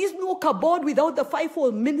 There is no kabod without the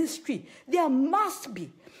fivefold ministry. There must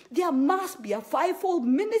be a fivefold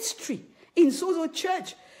ministry in Sozo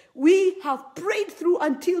Church. We have prayed through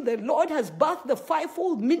until the Lord has birthed the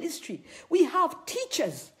fivefold ministry. We have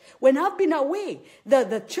teachers. When I've been away,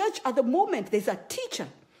 the church at the moment, there's a teacher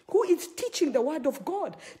who is teaching the word of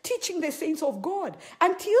God, teaching the saints of God,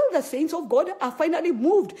 until the saints of God are finally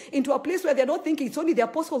moved into a place where they're not thinking it's only the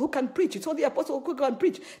apostle who can preach. It's only the apostle who can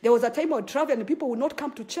preach. There was a time I would travel and people would not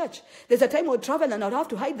come to church. There's a time I would travel and I'd have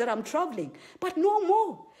to hide that I'm traveling. But no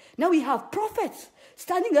more. Now we have prophets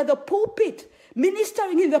standing at the pulpit,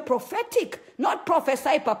 ministering in the prophetic, not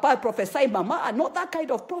prophesy papa, prophesy mama, not that kind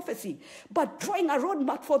of prophecy, but drawing a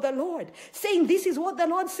roadmap for the Lord, saying this is what the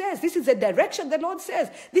Lord says, this is the direction the Lord says,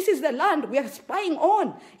 this is the land we are spying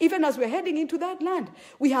on, even as we're heading into that land.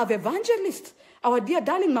 We have evangelists. Our dear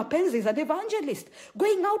darling Mapenzi is an evangelist,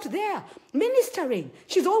 going out there, ministering.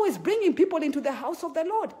 She's always bringing people into the house of the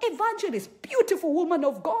Lord. Evangelist, beautiful woman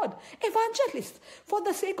of God, evangelist, for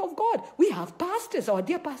the sake of God. We have pastors, our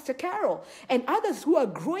dear Pastor Carol, and others who are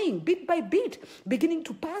growing bit by bit, beginning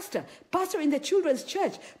to pastor in the children's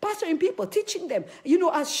church, pastoring people, teaching them,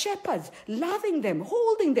 as shepherds, loving them,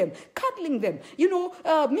 holding them, cuddling them,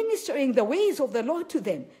 ministering the ways of the Lord to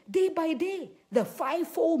them, day by day. The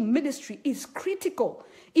fivefold ministry is critical.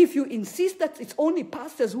 If you insist that it's only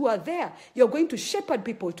pastors who are there, you're going to shepherd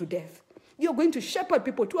people to death. You're going to shepherd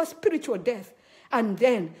people to a spiritual death and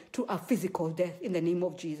then to a physical death in the name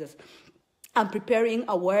of Jesus. I'm preparing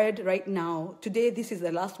a word right now. Today, this is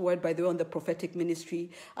the last word, by the way, on the prophetic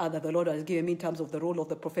ministry that the Lord has given me in terms of the role of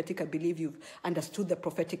the prophetic. I believe you've understood the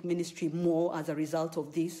prophetic ministry more as a result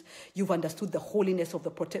of this. You've understood the holiness of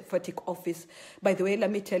the prophetic office. By the way,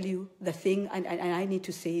 let me tell you the thing, and I need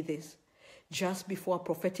to say this. Just before a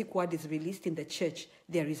prophetic word is released in the church,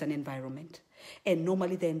 there is an environment. And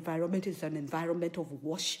normally the environment is an environment of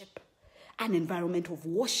worship. An environment of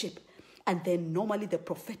worship. And then normally the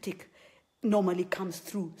prophetic normally comes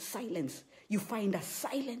through silence. You find a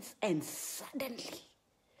silence, and suddenly,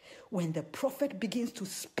 when the prophet begins to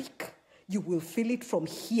speak, you will feel it from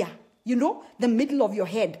here. The middle of your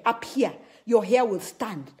head, up here. Your hair will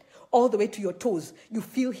stand all the way to your toes. You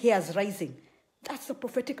feel hairs rising. That's the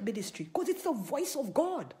prophetic ministry, because it's the voice of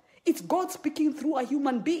God. It's God speaking through a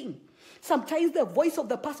human being. Sometimes the voice of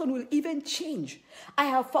the person will even change. I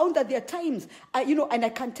have found that there are times, and I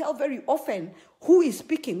can tell very often who is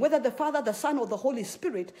speaking, whether the Father, the Son, or the Holy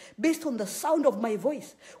Spirit, based on the sound of my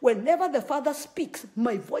voice. Whenever the Father speaks,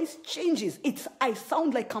 my voice changes. I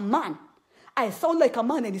sound like a man. I sound like a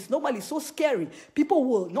man, and it's normally so scary. People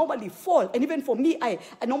will normally fall. And even for me, I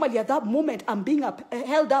normally at that moment, I'm being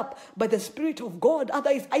held up by the Spirit of God.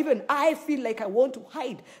 Otherwise, even I feel like I want to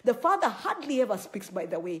hide. The Father hardly ever speaks, by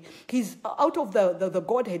the way. He's out of the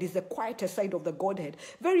Godhead. He's the quieter side of the Godhead.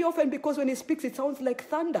 Very often, because when he speaks, it sounds like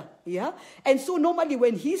thunder. Yeah? And so normally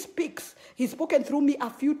when he speaks, he's spoken through me a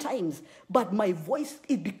few times. But my voice,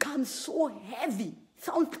 it becomes so heavy.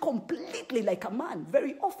 Sounds completely like a man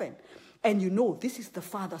very often. And you know, this is the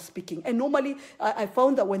Father speaking. And normally, I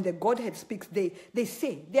found that when the Godhead speaks, they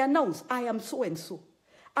announce, I am so and so.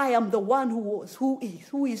 I am the one who was,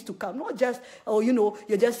 who is to come. Not just,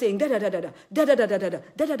 you're just saying da-da-da-da-da, da-da-da-da-da,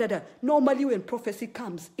 da-da-da-da. Normally when prophecy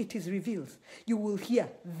comes, it is revealed. You will hear,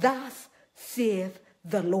 thus saith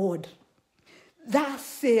the Lord. Thus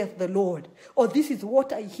saith the Lord. Or this is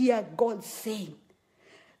what I hear God saying.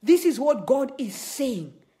 This is what God is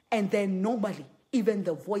saying. And then normally, even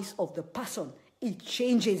the voice of the person, it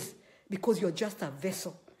changes because you're just a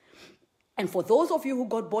vessel. And for those of you who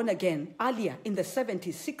got born again earlier in the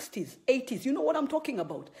 70s, 60s, 80s, you know what I'm talking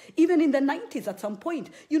about. Even in the 90s at some point,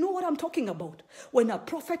 you know what I'm talking about. When a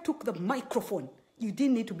prophet took the microphone, you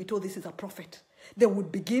didn't need to be told this is a prophet. They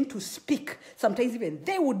would begin to speak. Sometimes even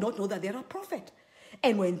they would not know that they're a prophet.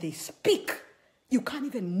 And when they speak, you can't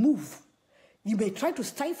even move. You may try to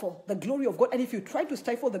stifle the glory of God. And if you try to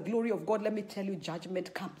stifle the glory of God, let me tell you,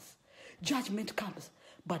 judgment comes. Judgment comes.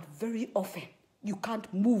 But very often, you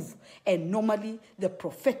can't move. And normally, the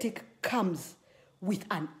prophetic comes with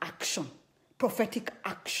an action. Prophetic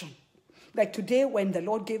action. Like today, when the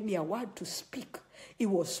Lord gave me a word to speak, it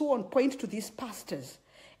was so on point to these pastors.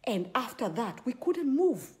 And after that, we couldn't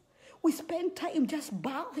move. We spent time just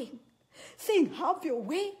bowing, saying, have your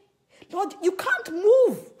way. Lord, you can't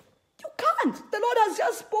move. You can't. The Lord has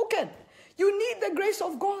just spoken. You need the grace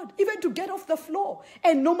of God, even to get off the floor.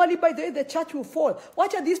 And normally, by the way, the church will fall.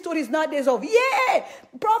 Watch out these stories nowadays of, can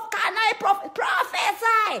I prophesy?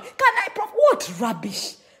 Can I prophesy? What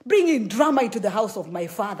rubbish. Bringing drama into the house of my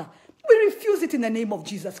Father. We refuse it in the name of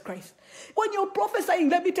Jesus Christ. When you're prophesying,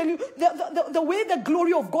 let me tell you, the way the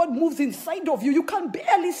glory of God moves inside of you, you can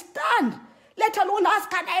barely stand. Let alone ask,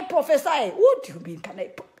 can I prophesy? What do you mean, can I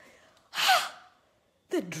prophesy?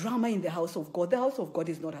 The drama in the house of God. The house of God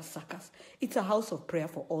is not a circus. It's a house of prayer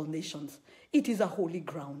for all nations. It is a holy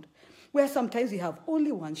ground where sometimes we have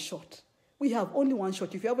only one shot. We have only one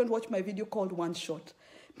shot. If you haven't watched my video called One Shot,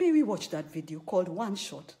 maybe watch that video called One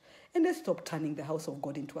Shot. And let's stop turning the house of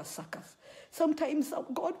God into a circus. Sometimes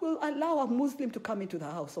God will allow a Muslim to come into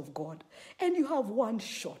the house of God. And you have one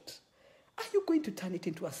shot. Are you going to turn it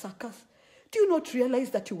into a circus? Do you not realize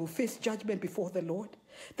that you will face judgment before the Lord?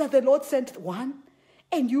 That the Lord sent one,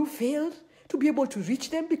 and you failed to be able to reach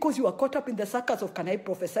them because you are caught up in the circus of, can I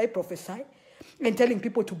prophesy, and telling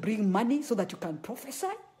people to bring money so that you can prophesy?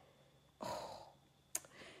 Oh,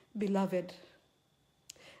 beloved,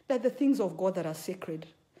 that the things of God that are sacred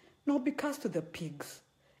not be cast to the pigs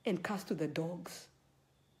and cast to the dogs.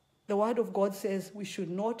 The word of God says we should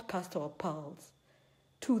not cast our pearls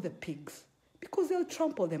to the pigs because they'll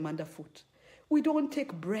trample them underfoot. We don't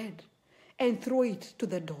take bread and throw it to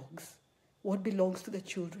the dogs. What belongs to the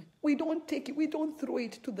children? We don't take it, we don't throw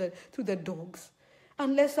it to the dogs.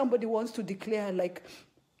 Unless somebody wants to declare, like,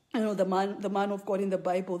 the man of God in the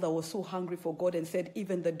Bible that was so hungry for God and said,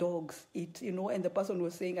 even the dogs eat, and the person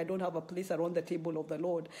was saying, I don't have a place around the table of the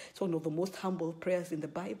Lord. It's one of the most humble prayers in the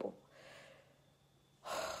Bible.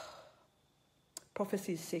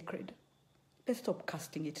 Prophecy is sacred. Let's stop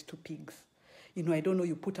casting it to pigs. I don't know,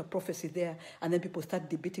 you put a prophecy there and then people start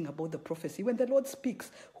debating about the prophecy. When the Lord speaks,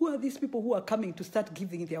 who are these people who are coming to start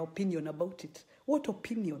giving their opinion about it? What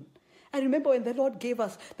opinion? I remember when the Lord gave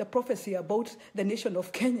us the prophecy about the nation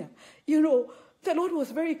of Kenya, the Lord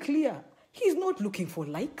was very clear. He's not looking for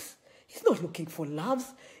likes. He's not looking for loves.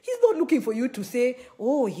 He's not looking for you to say,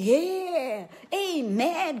 oh yeah,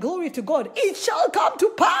 amen, glory to God. It shall come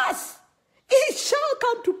to pass. It shall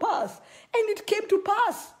come to pass. And it came to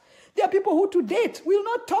pass. There are people who to date will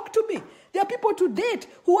not talk to me. There are people to date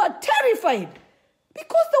who are terrified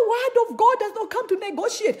because the word of God does not come to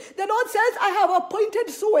negotiate. The Lord says, I have appointed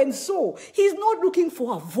so and so. He's not looking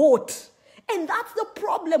for a vote. And that's the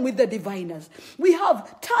problem with the diviners. We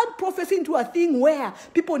have turned prophecy into a thing where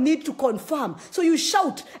people need to confirm. So you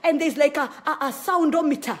shout and there's like a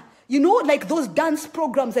soundometer. Like those dance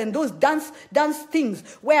programs and those dance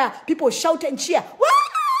things where people shout and cheer.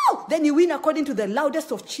 Wow! Then you win according to the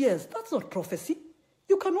loudest of cheers. That's not prophecy.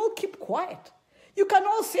 You can all keep quiet. You can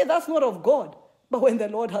all say that's not of God. But when the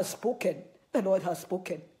Lord has spoken, the Lord has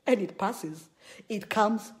spoken. And it passes. It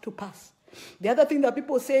comes to pass. The other thing that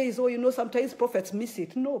people say is, sometimes prophets miss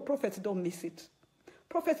it. No, prophets don't miss it.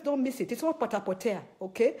 Prophets don't miss it. It's not patapotea,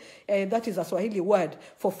 okay? That is a Swahili word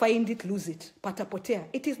for find it, lose it. Patapotea.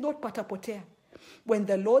 It is not patapotea. When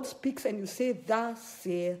the Lord speaks and you say, thus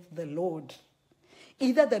saith the Lord,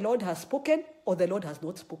 either the Lord has spoken or the Lord has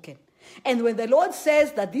not spoken. And when the Lord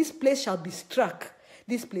says that this place shall be struck,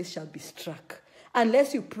 this place shall be struck.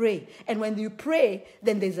 unless you pray. And when you pray,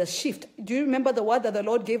 then there's a shift. Do you remember the word that the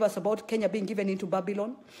Lord gave us about Kenya being given into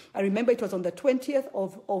Babylon? I remember it was on the 20th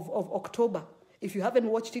of October. If you haven't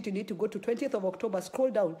watched it, you need to go to 20th of October, scroll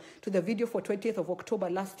down to the video for 20th of October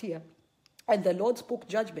last year. And the Lord spoke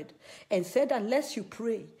judgment and said, unless you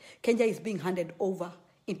pray, Kenya is being handed over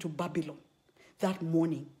into Babylon that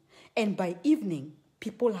morning. And by evening,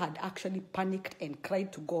 people had actually panicked and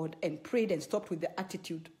cried to God and prayed and stopped with the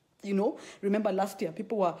attitude. You know, remember last year,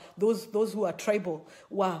 people were, those who are tribal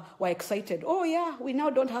were excited. Oh yeah, we now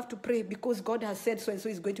don't have to pray because God has said so and so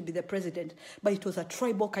is going to be the president. But it was a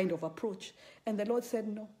tribal kind of approach. And the Lord said,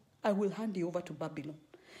 no, I will hand you over to Babylon.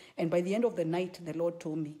 And by the end of the night, the Lord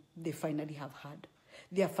told me, they finally have heard.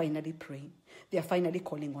 They are finally praying. They are finally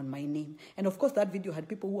calling on my name. And of course, that video had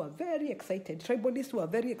people who are very excited, tribalists who are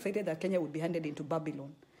very excited that Kenya would be handed into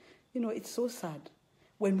Babylon. You know, it's so sad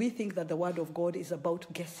when we think that the word of God is about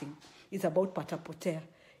guessing, it's about patapotea,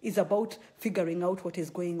 it's about figuring out what is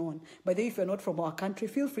going on. By the way, if you're not from our country,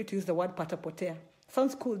 feel free to use the word patapotea.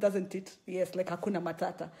 Sounds cool, doesn't it? Yes, like hakuna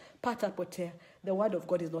matata. Patapotea. The word of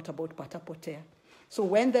God is not about patapotea. So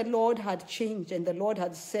when the Lord had changed and the Lord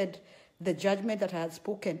had said, the judgment that I had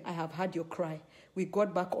spoken, I have heard your cry, we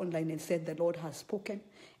got back online and said, the Lord has spoken,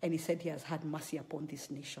 and he said he has had mercy upon this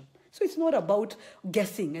nation. So it's not about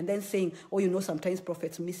guessing and then saying, oh, you know, sometimes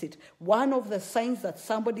prophets miss it. One of the signs that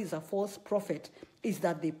somebody is a false prophet is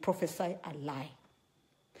that they prophesy a lie.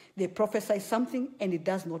 They prophesy something and it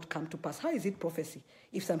does not come to pass. How is it prophecy?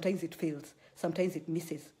 If sometimes it fails, sometimes it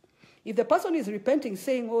misses. If the person is repenting,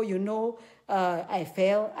 saying, oh, you know, I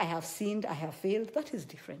fell, I have sinned, I have failed, that is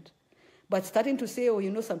different. But starting to say, oh, you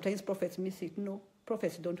know, sometimes prophets miss it. No,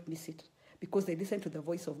 prophets don't miss it because they listen to the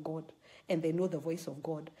voice of God and they know the voice of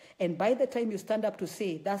God. And by the time you stand up to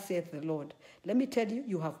say, thus saith the Lord, let me tell you,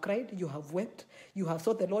 you have cried, you have wept, you have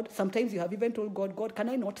sought the Lord. Sometimes you have even told God, God, can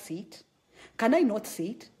I not see it? Can I not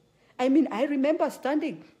see it? I mean, I remember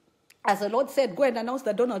standing as the Lord said, go and announce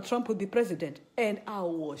that Donald Trump will be president. And I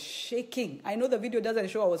was shaking. I know the video doesn't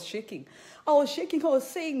show I was shaking. I was shaking. I was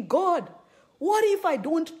saying, God, what if I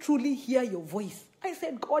don't truly hear your voice? I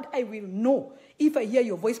said, God, I will know if I hear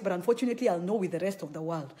your voice, but unfortunately, I'll know with the rest of the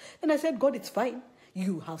world. And I said, God, it's fine.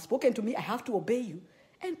 You have spoken to me. I have to obey you.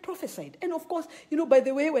 And prophesied. And of course, you know, by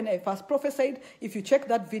the way, when I first prophesied, if you check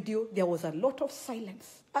that video, there was a lot of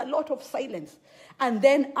silence. A lot of silence. And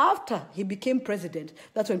then after he became president,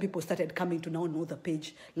 that's when people started coming to now know the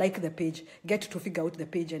page, like the page, get to figure out the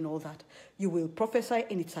page and all that. You will prophesy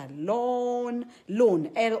and it's a lone,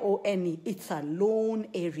 L-O-N-E. It's a lone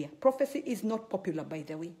area. Prophecy is not popular, by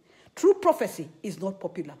the way. True prophecy is not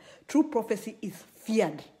popular. True prophecy is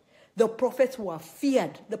feared. The prophets were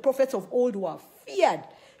feared. The prophets of old were feared.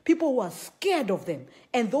 People were scared of them.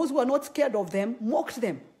 And those who are not scared of them mocked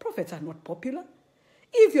them. Prophets are not popular.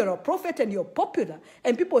 If you're a prophet and you're popular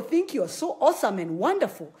and people think you're so awesome and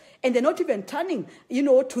wonderful and they're not even turning, you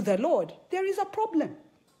know, to the Lord, there is a problem.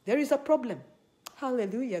 There is a problem.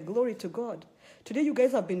 Hallelujah. Glory to God. Today you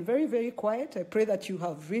guys have been very, very quiet. I pray that you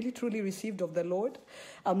have really, truly received of the Lord.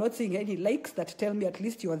 I'm not seeing any likes that tell me at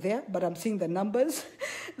least you're there, but I'm seeing the numbers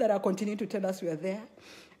that are continuing to tell us we are there.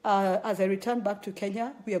 As I return back to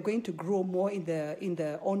Kenya, we are going to grow more in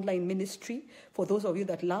the online ministry. For those of you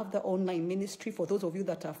that love the online ministry, for those of you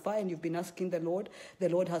that are far and you've been asking the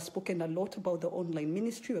Lord has spoken a lot about the online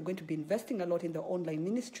ministry. We're going to be investing a lot in the online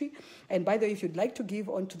ministry. And by the way, if you'd like to give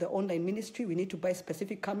onto the online ministry, we need to buy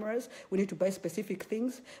specific cameras. We need to buy specific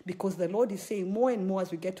things because the Lord is saying more and more as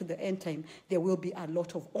we get to the end time, there will be a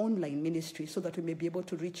lot of online ministry so that we may be able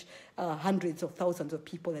to reach hundreds of thousands of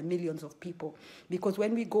people and millions of people. Because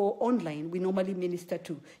when we go online, we normally minister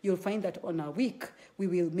to. You'll find that on a week, we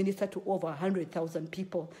will minister to over 100,000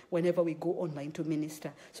 people whenever we go online to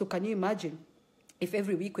minister. So can you imagine if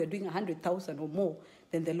every week we're doing 100,000 or more,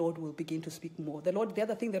 then the Lord will begin to speak more. The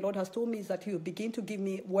other thing the Lord has told me is that he will begin to give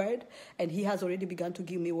me word, and he has already begun to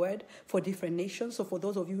give me word for different nations. So for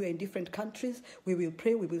those of you who are in different countries, we will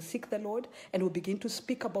pray, we will seek the Lord, and we'll begin to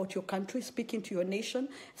speak about your country, speak into your nation,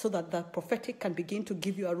 so that the prophetic can begin to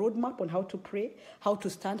give you a roadmap on how to pray, how to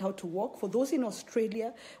stand, how to walk. For those in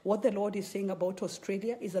Australia, what the Lord is saying about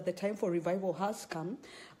Australia is that the time for revival has come,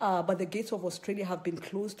 but the gates of Australia have been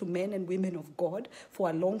closed to men and women of God for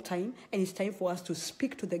a long time, and it's time for us to speak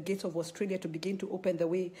speak to the gates of Australia to begin to open the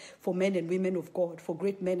way for men and women of God, for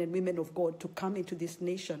great men and women of God to come into this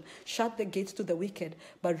nation. Shut the gates to the wicked,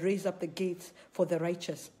 but raise up the gates for the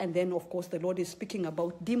righteous. And then, of course, the Lord is speaking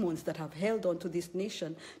about demons that have held on to this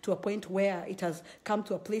nation to a point where it has come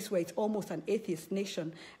to a place where it's almost an atheist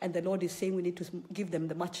nation. And the Lord is saying we need to give them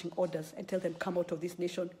the marching orders and tell them, come out of this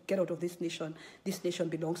nation, get out of this nation. This nation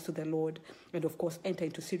belongs to the Lord. And of course, enter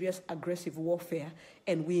into serious aggressive warfare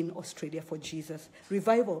and win Australia for Jesus.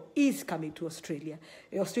 Revival is coming to Australia.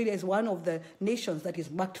 Australia is one of the nations that is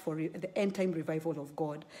marked for the end-time revival of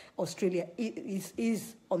God. Australia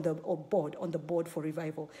is on the board for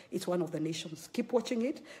revival. It's one of the nations. Keep watching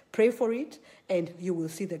it, pray for it, and you will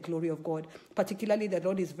see the glory of God. Particularly, the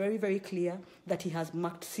Lord is very, very clear that he has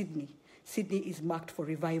marked Sydney. Sydney is marked for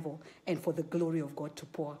revival and for the glory of God to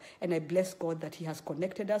pour. And I bless God that he has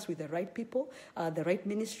connected us with the right people, the right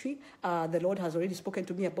ministry. The Lord has already spoken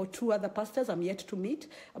to me about 2 other pastors I'm yet to meet,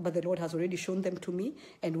 but the Lord has already shown them to me,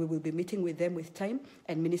 and we will be meeting with them with time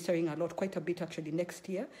and ministering a lot, quite a bit actually next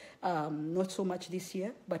year. Not so much this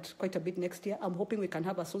year, but quite a bit next year. I'm hoping we can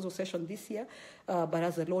have a Sozo session this year, but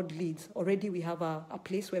as the Lord leads. Already we have a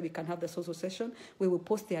place where we can have the Sozo session. We will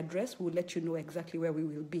post the address. We will let you know exactly where we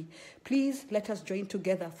will be. Please let us join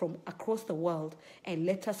together from across the world and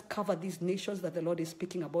let us cover these nations that the Lord is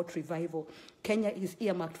speaking about revival. Kenya is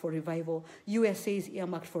earmarked for revival. USA is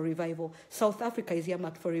earmarked for revival. South Africa is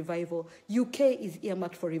earmarked for revival. UK is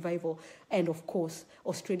earmarked for revival. And of course,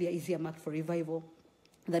 Australia is earmarked for revival.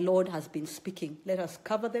 The Lord has been speaking. Let us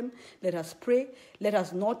cover them. Let us pray. Let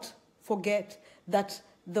us not forget that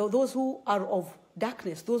those who are of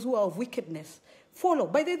darkness, those who are of wickedness, follow.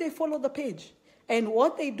 By the way, they follow the page. And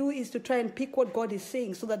what they do is to try and pick what God is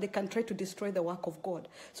saying so that they can try to destroy the work of God.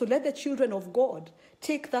 So let the children of God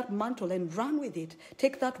take that mantle and run with it.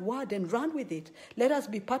 Take that word and run with it. Let us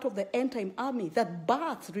be part of the end-time army that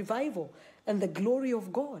births revival and the glory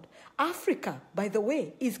of God. Africa, by the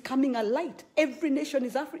way, is coming alight. Every nation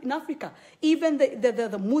is in Africa. Even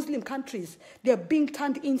the Muslim countries, they're being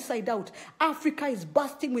turned inside out. Africa is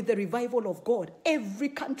bursting with the revival of God. Every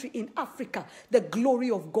country in Africa, the glory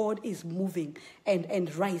of God is moving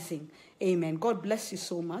and rising. Amen. God bless you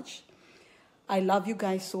so much. I love you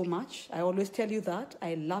guys so much. I always tell you that.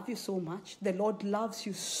 I love you so much. The Lord loves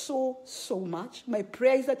you so, so much. My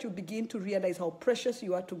prayer is that you begin to realize how precious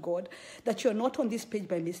you are to God, that you're not on this page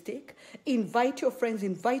by mistake. Invite your friends,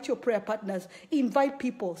 invite your prayer partners, invite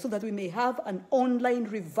people so that we may have an online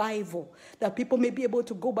revival, that people may be able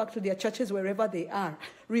to go back to their churches wherever they are,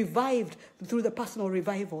 revived through the personal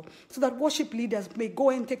revival, so that worship leaders may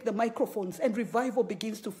go and take the microphones and revival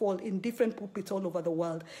begins to fall in different pulpits all over the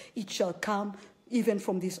world. It shall come even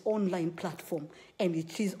from this online platform, and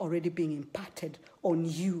it is already being imparted on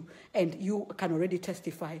you, and you can already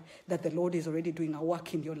testify that the Lord is already doing a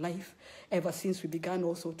work in your life. Ever since we began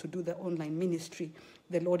also to do the online ministry,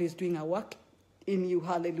 the Lord is doing a work in you.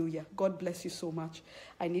 Hallelujah. God bless you so much.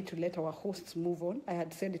 I need to let our hosts move on. I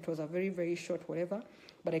had said it was a very, very short whatever,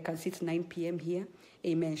 but I can see it's 9 p.m. here.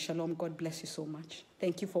 Amen. Shalom. God bless you so much.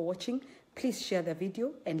 Thank you for watching. Please share the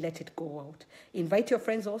video and let it go out. Invite your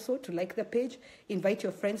friends also to like the page. Invite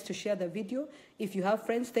your friends to share the video. If you have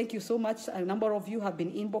friends, thank you so much. A number of you have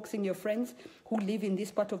been inboxing your friends who live in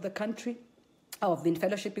this part of the country. I've been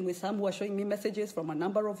fellowshipping with some who are showing me messages from a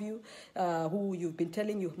number of you who you've been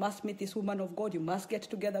telling you must meet this woman of God, you must get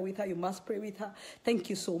together with her, you must pray with her. Thank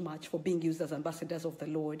you so much for being used as ambassadors of the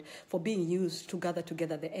Lord, for being used to gather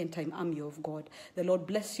together the end-time army of God. The Lord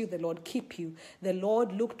bless you, the Lord keep you, the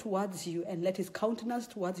Lord look towards you and let his countenance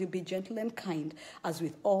towards you be gentle and kind, as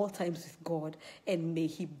with all times with God. And may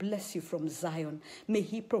he bless you from Zion. May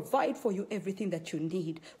he provide for you everything that you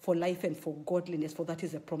need for life and for godliness, for that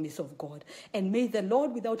is a promise of God. And may the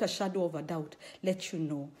Lord, without a shadow of a doubt, let you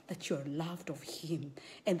know that you are loved of him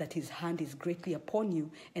and that his hand is greatly upon you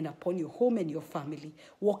and upon your home and your family.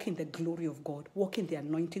 Walk in the glory of God, walk in the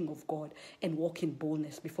anointing of God, and walk in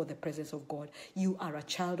boldness before the presence of God. You are a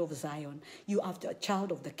child of Zion. You are a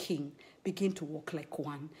child of the King. Begin to walk like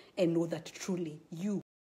one and know that truly you